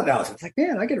 But I thought I was like,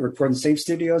 man, I get to record in the same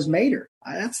studio as Mater.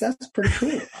 That's pretty cool.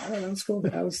 I don't know. That's cool.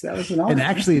 That was an honor. And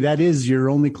actually, that is your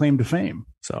only claim to fame.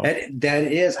 So that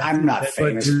is. I'm not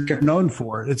famous. What you're known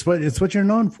for. It's what you're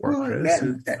known for. Well,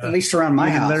 at least around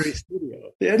my house. Larry's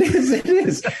studio. It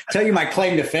is. Tell you my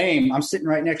claim to fame. I'm sitting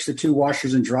right next to 2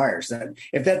 washers and dryers.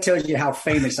 If that tells you how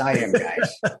famous I am,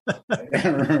 guys,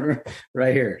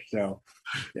 right here. So.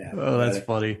 Yeah. Oh, that's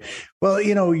funny. Well,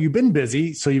 you've been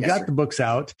busy, so you've got the books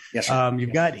out. Yes, sir.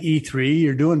 You've got E3.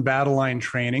 You're doing Battle Line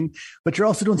training, but you're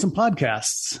also doing some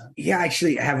podcasts. Yeah,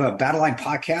 actually, I have a Battle Line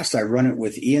podcast. I run it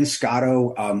with Ian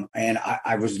Scotto, and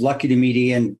I was lucky to meet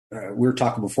Ian. We were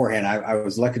talking beforehand. I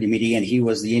was lucky to meet Ian. He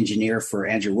was the engineer for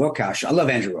Andrew Wilcox. I love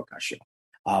Andrew Wilcox show.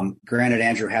 Granted,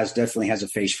 Andrew definitely has a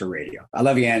face for radio. I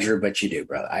love you, Andrew, but you do,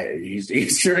 brother.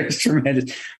 He's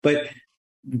tremendous. But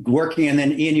working, and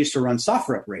then Ian used to run Soft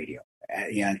Rep Radio,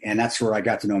 and that's where I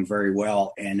got to know him very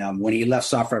well. And when he left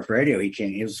Soft Rep Radio,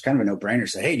 he was kind of a no-brainer.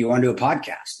 Said, "Hey, do you want to do a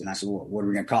podcast?" And I said, "Well, what are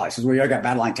we going to call it?" He says, "Well, I got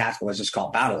Battle Line Tactical. Let's just call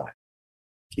it Battle Line."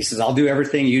 He says, "I'll do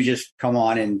everything. You just come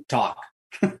on and talk."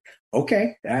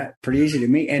 Okay, that's pretty easy to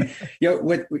me. And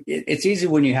it's easy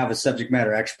when you have a subject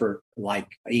matter expert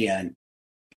like Ian,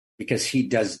 because he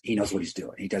knows what he's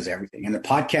doing. He does everything. And the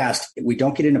podcast, we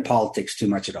don't get into politics too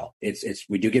much at all.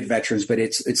 We do get veterans, but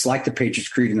it's like the Patriots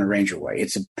Creed and the Ranger Way.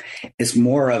 It's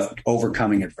more of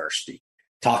overcoming adversity,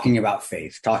 talking about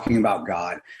faith, talking about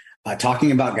God,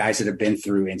 talking about guys that have been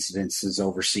through incidences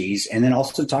overseas, and then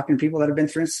also talking to people that have been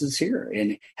through incidents here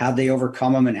and how they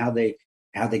overcome them and how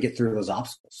they get through those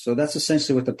obstacles. So that's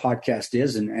essentially what the podcast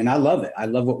is. And I love it. I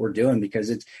love what we're doing because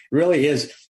it really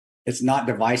is. It's not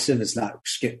divisive. It's not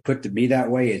put to be that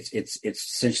way. It's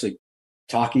essentially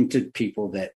talking to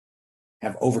people that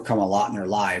have overcome a lot in their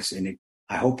lives, and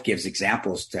I hope gives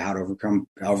examples to how to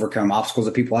overcome obstacles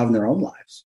that people have in their own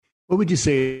lives. What would you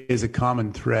say is a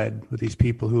common thread with these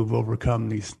people who've overcome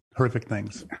these horrific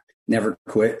things? Never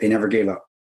quit. They never gave up.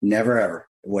 Never ever.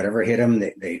 Whatever hit them,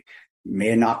 they may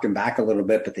have knocked them back a little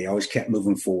bit, but they always kept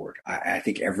moving forward. I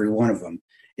think every one of them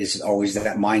is always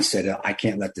that mindset of, I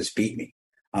can't let this beat me.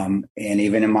 And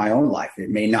even in my own life, it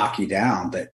may knock you down,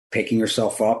 but picking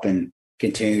yourself up and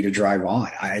continue to drive on.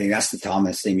 I think that's the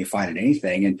commonest thing you find in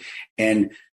anything.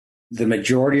 And the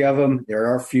majority of them, there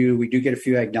are a few, we do get a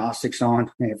few agnostics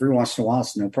on every once in a while.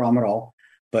 It's no problem at all.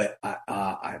 But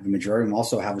the majority of them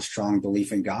also have a strong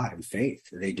belief in God and faith.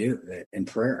 They do, in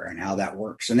prayer and how that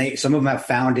works. And some of them have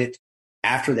found it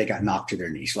after they got knocked to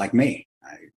their knees, like me.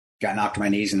 I got knocked to my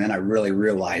knees, and then I really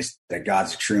realized that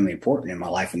God's extremely important in my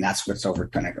life, and that's what's going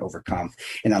to overcome.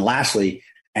 And then lastly,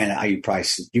 and you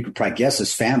could probably guess,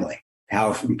 is family.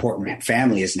 How important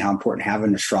family is, and how important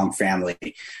having a strong family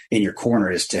in your corner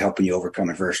is to helping you overcome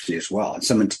adversity as well, and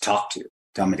someone to talk to.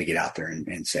 Tell me to get out there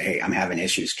and say, hey, I'm having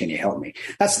issues. Can you help me?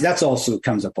 That's also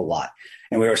comes up a lot.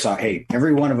 And we always thought, hey,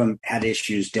 every one of them had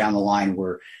issues down the line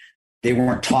where they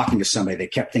weren't talking to somebody. They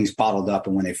kept things bottled up.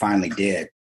 And when they finally did,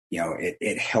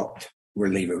 it helped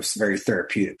relieve. It was very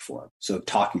therapeutic for them. So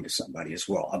talking to somebody as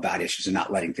well about issues and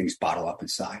not letting things bottle up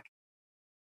inside.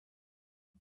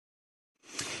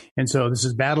 And so this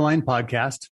is Battle Line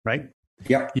Podcast, right?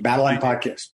 Yep. Battle Line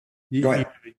Podcast. Go ahead.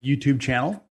 YouTube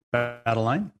channel, Battle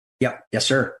Line. Yep. Yes,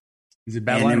 sir. Is it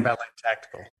Battle Line or Battle Line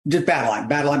Tactical? Just Battle Line.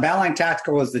 Battle Line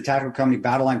Tactical is the tactical company.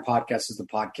 Battle Line Podcast is the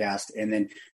podcast. And then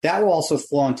that will also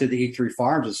flow into the E3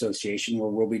 Farms Association, where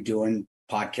we'll be doing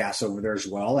podcasts over there as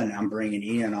well. And I'm bringing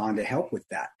Ian on to help with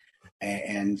that.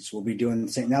 And so we'll be doing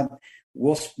the same. Now,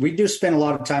 we do spend a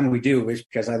lot of time,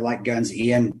 because I like guns.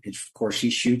 Ian, of course,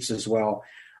 he shoots as well.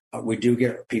 We do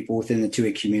get people within the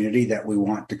 2A community that we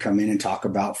want to come in and talk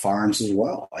about firearms as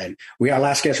well. And our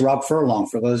last guest, Rob Furlong.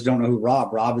 For those who don't know who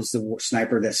Rob is the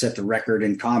sniper that set the record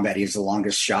in combat. He's the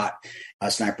longest shot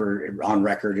sniper on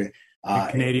record.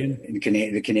 Canadian.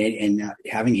 The Canadian. And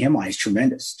having him on is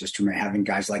tremendous. Just having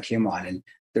guys like him on and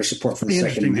their support for the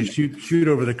Second Amendment. Shoot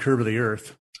over the curve of the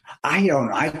earth. I don't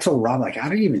know. I told Rob, I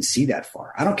don't even see that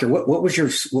far. I don't care. What was your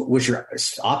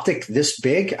optic this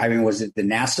big? I mean, was it the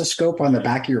NASA scope on the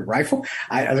back of your rifle?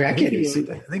 I can't even see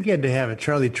that. I think you had to have a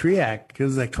Charlie Triac because it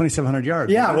was like 2,700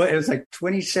 yards. Yeah, well, it was like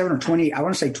 27 or 20. I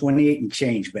want to say 28 and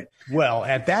change, but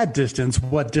at that distance,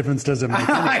 what difference does it make?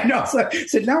 I know. So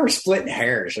now we're splitting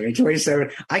hairs. I mean,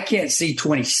 27. I can't see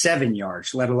 27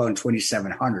 yards, let alone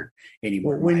 2,700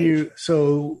 anymore. Well,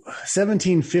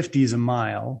 1750 is a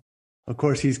mile. Of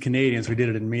course, he's Canadian, so he did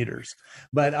it in meters.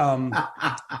 But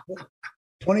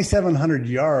 2,700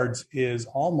 yards is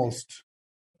almost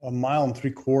 1.75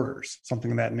 miles,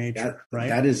 something of that nature, right?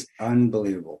 That is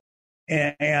unbelievable.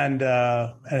 And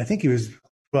I think he was,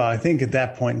 well, I think at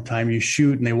that point in time you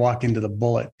shoot and they walk into the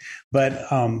bullet. But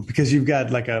because you've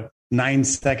got like a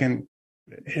 9-second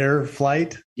air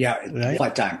flight. Yeah, right?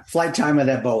 Flight time of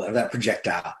that bullet, of that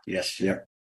projectile. Yes, yep.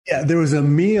 Yeah, there was a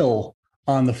meal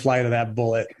on the flight of that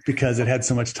bullet because it had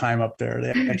so much time up there.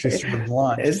 They actually served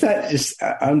lunch. Is that just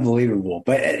unbelievable?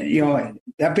 But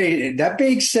that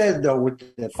being said, though,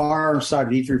 with the firearms side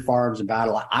of E3 Firearms and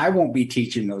Battle, I won't be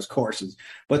teaching those courses,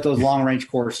 but those long range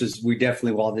courses, we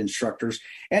definitely will have the instructors.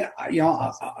 And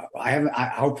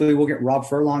hopefully we'll get Rob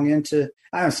Furlong into.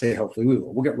 I don't say hopefully we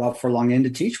will. We'll get Rob Furlong in to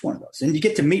teach one of those, and you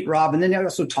get to meet Rob, and then you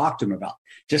also talk to him about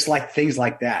just like things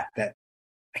like that.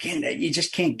 Again, you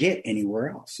just can't get anywhere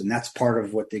else. And that's part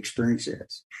of what the experience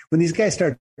is. When these guys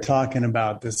start talking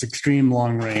about this extreme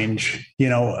long range,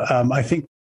 I think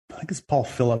it's Paul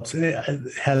Phillips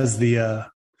has the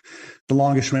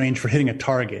longest range for hitting a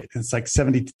target. It's like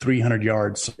 7,300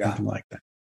 yards, something like that.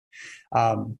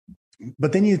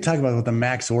 But then you talk about what the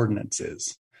max ordnance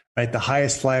is, right? The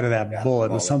highest flight of that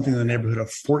bullet was something in the neighborhood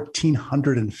of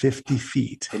 1,450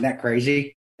 feet. Isn't that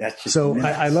crazy? So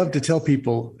I love to tell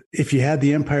people, if you had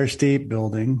the Empire State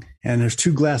Building and there's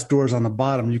 2 glass doors on the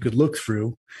bottom you could look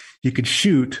through, you could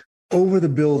shoot over the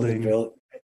building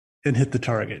and hit the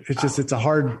target. It's just, it's a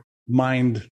hard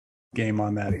mind game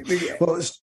on that. Well,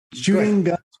 shooting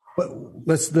guns,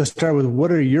 let's start with,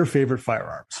 what are your favorite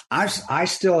firearms? I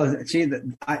still see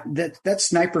that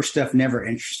sniper stuff never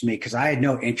interests me because I had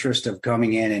no interest of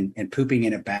coming in and pooping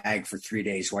in a bag for 3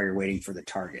 days while you're waiting for the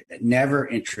target. That never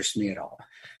interests me at all.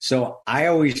 So I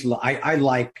always I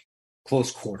like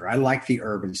close quarter. I like the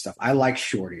urban stuff. I like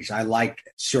shorties. I like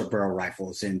short barrel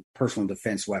rifles and personal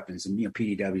defense weapons and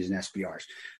PDWs and SBRs.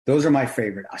 Those are my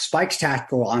favorite. Spikes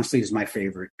Tactical, honestly, is my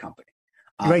favorite company.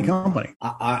 Great company.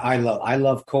 I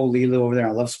love Cole Lelu over there.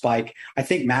 I love Spike. I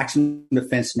think Maximum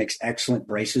Defense makes excellent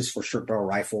braces for short barrel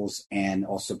rifles and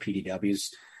also PDWs.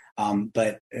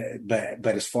 But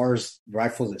as far as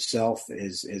rifles itself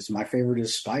is my favorite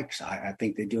is Spikes. I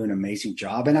think they do an amazing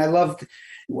job. And I love,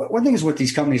 one thing is with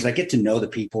these companies, I get to know the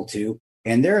people too,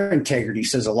 and their integrity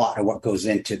says a lot of what goes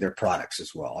into their products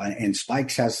as well. And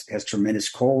Spikes has tremendous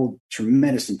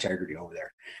integrity over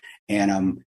there.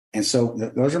 And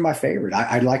so those are my favorite.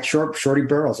 I like shorty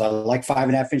barrels. I like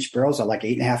 5.5-inch barrels. I like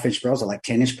 8.5-inch barrels. I like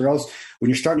 10-inch barrels. When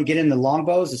you're starting to get into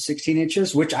longbows, the 16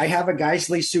 inches, which I have a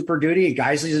Geisley Super Duty.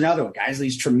 Geisley's another one.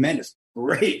 Geisley's tremendous.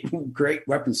 Great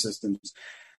weapon systems.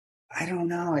 I don't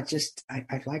know. I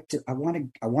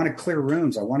want to clear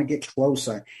rooms. I want to get close.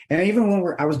 And even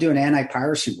when I was doing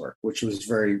anti-piracy work, which was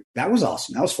that was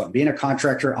awesome. That was fun. Being a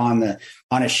contractor on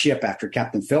a ship after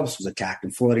Captain Phillips was attacked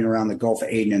and floating around the Gulf of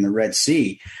Aden and the Red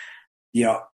Sea,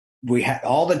 we had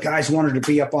all the guys wanted to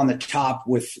be up on the top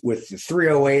with the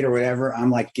 308 or whatever.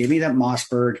 I'm like, give me that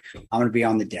Mossberg. I'm going to be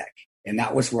on the deck. And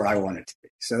that was where I wanted to be.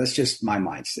 So that's just my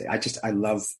mindset. I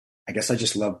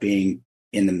just love being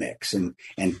in the mix and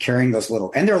carrying those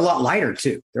little, and they're a lot lighter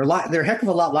too. They're a heck of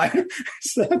a lot lighter.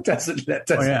 So that doesn't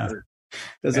hurt.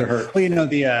 Doesn't hurt.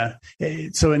 Well,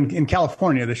 so in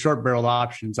California, the short barreled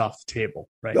option's off the table,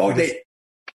 right? Oh,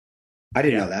 I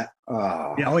didn't know that.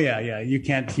 Yeah. You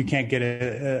can't get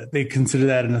it. They consider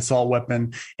that an assault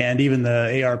weapon, and even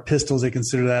the AR pistols, they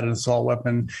consider that an assault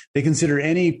weapon. They consider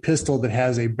any pistol that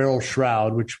has a barrel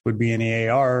shroud, which would be an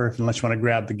AR, unless you want to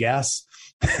grab the gas.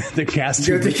 The gas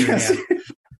tube.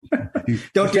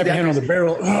 Don't get the hand on the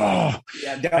barrel. Oh,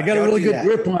 I got a really good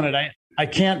grip on it. I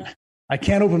can't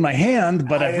open my hand,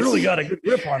 but I've really got a good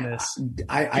grip on this.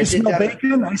 I smell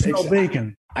bacon. I smell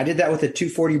bacon. I did that with a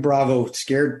 240 Bravo,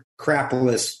 scared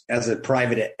crapless as a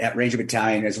private at Ranger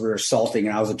Battalion as we were assaulting,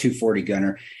 and I was a 240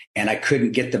 gunner, and I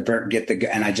couldn't get the gun,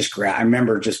 and I just grabbed. I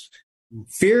remember just.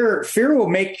 Fear will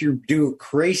make you do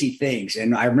crazy things.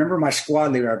 And I remember my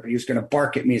squad leader, he was going to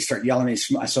bark at me and start yelling at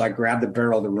me. So I grabbed the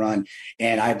barrel to run,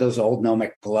 and I had those old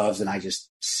Nomex gloves, and I just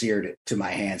seared it to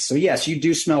my hands. So yes, you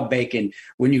do smell bacon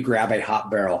when you grab a hot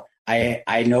barrel.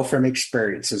 I know from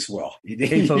experience as well.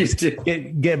 Hey, folks,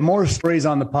 get more stories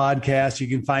on the podcast. You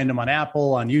can find them on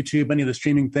Apple, on YouTube, any of the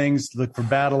streaming things. Look for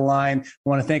Battle Line. I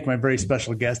want to thank my very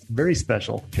special guest, Kerry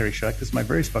Schuck. This is my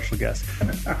very special guest,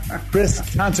 Chris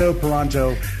Tanto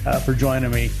Paronto, for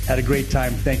joining me. Had a great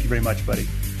time. Thank you very much, buddy.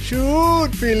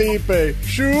 Shoot, Felipe.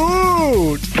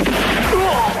 Shoot.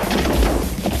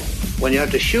 When you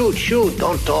have to shoot.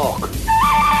 Don't talk.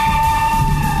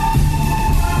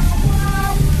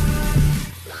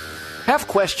 Have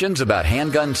questions about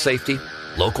handgun safety?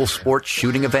 local sports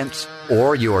shooting events,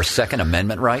 or your Second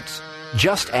Amendment rights?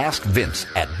 Just ask Vince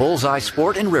at Bullseye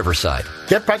Sport in Riverside.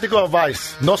 Get practical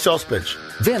advice, no sales pitch.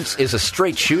 Vince is a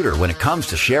straight shooter when it comes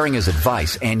to sharing his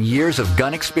advice and years of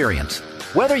gun experience.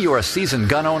 Whether you're a seasoned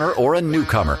gun owner or a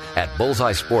newcomer, at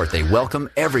Bullseye Sport they welcome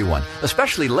everyone,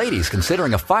 especially ladies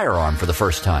considering a firearm for the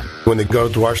first time. When they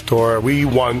go to our store, we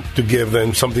want to give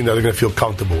them something that they're going to feel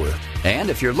comfortable with. And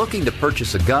if you're looking to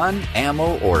purchase a gun,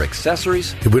 ammo, or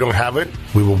accessories, if we don't have it,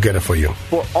 we will get it for you.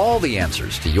 For all the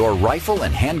answers to your rifle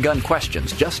and handgun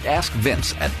questions, just ask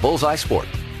Vince at Bullseye Sport.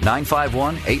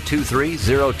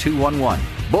 951-823-0211.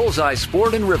 Bullseye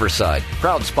Sport in Riverside,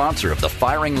 proud sponsor of the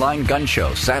Firing Line Gun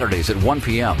Show, Saturdays at 1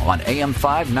 p.m. on AM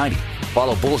 590.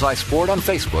 Follow Bullseye Sport on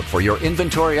Facebook for your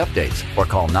inventory updates or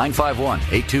call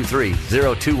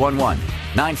 951-823-0211.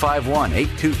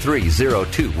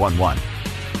 951-823-0211.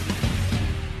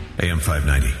 AM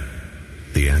 590,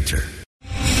 The Answer.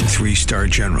 3-star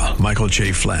General Michael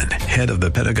J. Flynn, head of the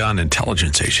Pentagon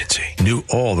Intelligence Agency, knew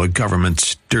all the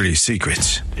government's dirty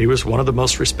secrets. He was one of the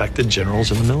most respected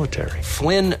generals in the military.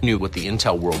 Flynn knew what the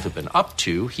intel world had been up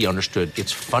to. He understood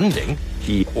its funding.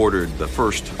 He ordered the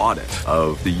first audit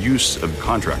of the use of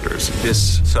contractors.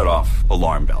 This set off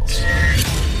alarm bells.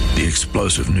 The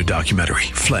explosive new documentary,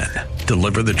 Flynn,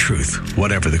 Deliver the Truth,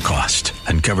 Whatever the Cost,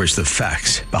 uncovers the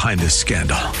facts behind this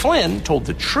scandal. Flynn told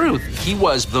the truth. He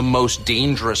was the most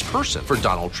dangerous person for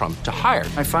Donald Trump to hire.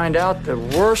 I find out the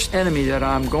worst enemy that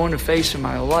I'm going to face in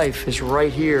my life is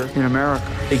right here in America.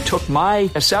 They took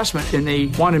my assessment and they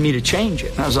wanted me to change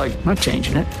it. And I was like, I'm not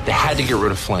changing it. They had to get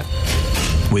rid of Flynn.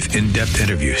 With in-depth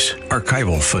interviews,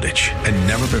 archival footage, and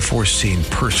never-before-seen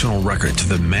personal records of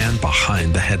the man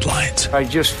behind the headlines. I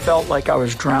just felt like I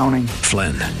was drowning.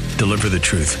 Flynn, Deliver the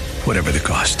Truth, Whatever the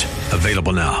Cost.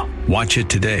 Available now. Watch it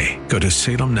today. Go to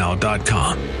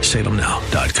salemnow.com.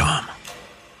 salemnow.com.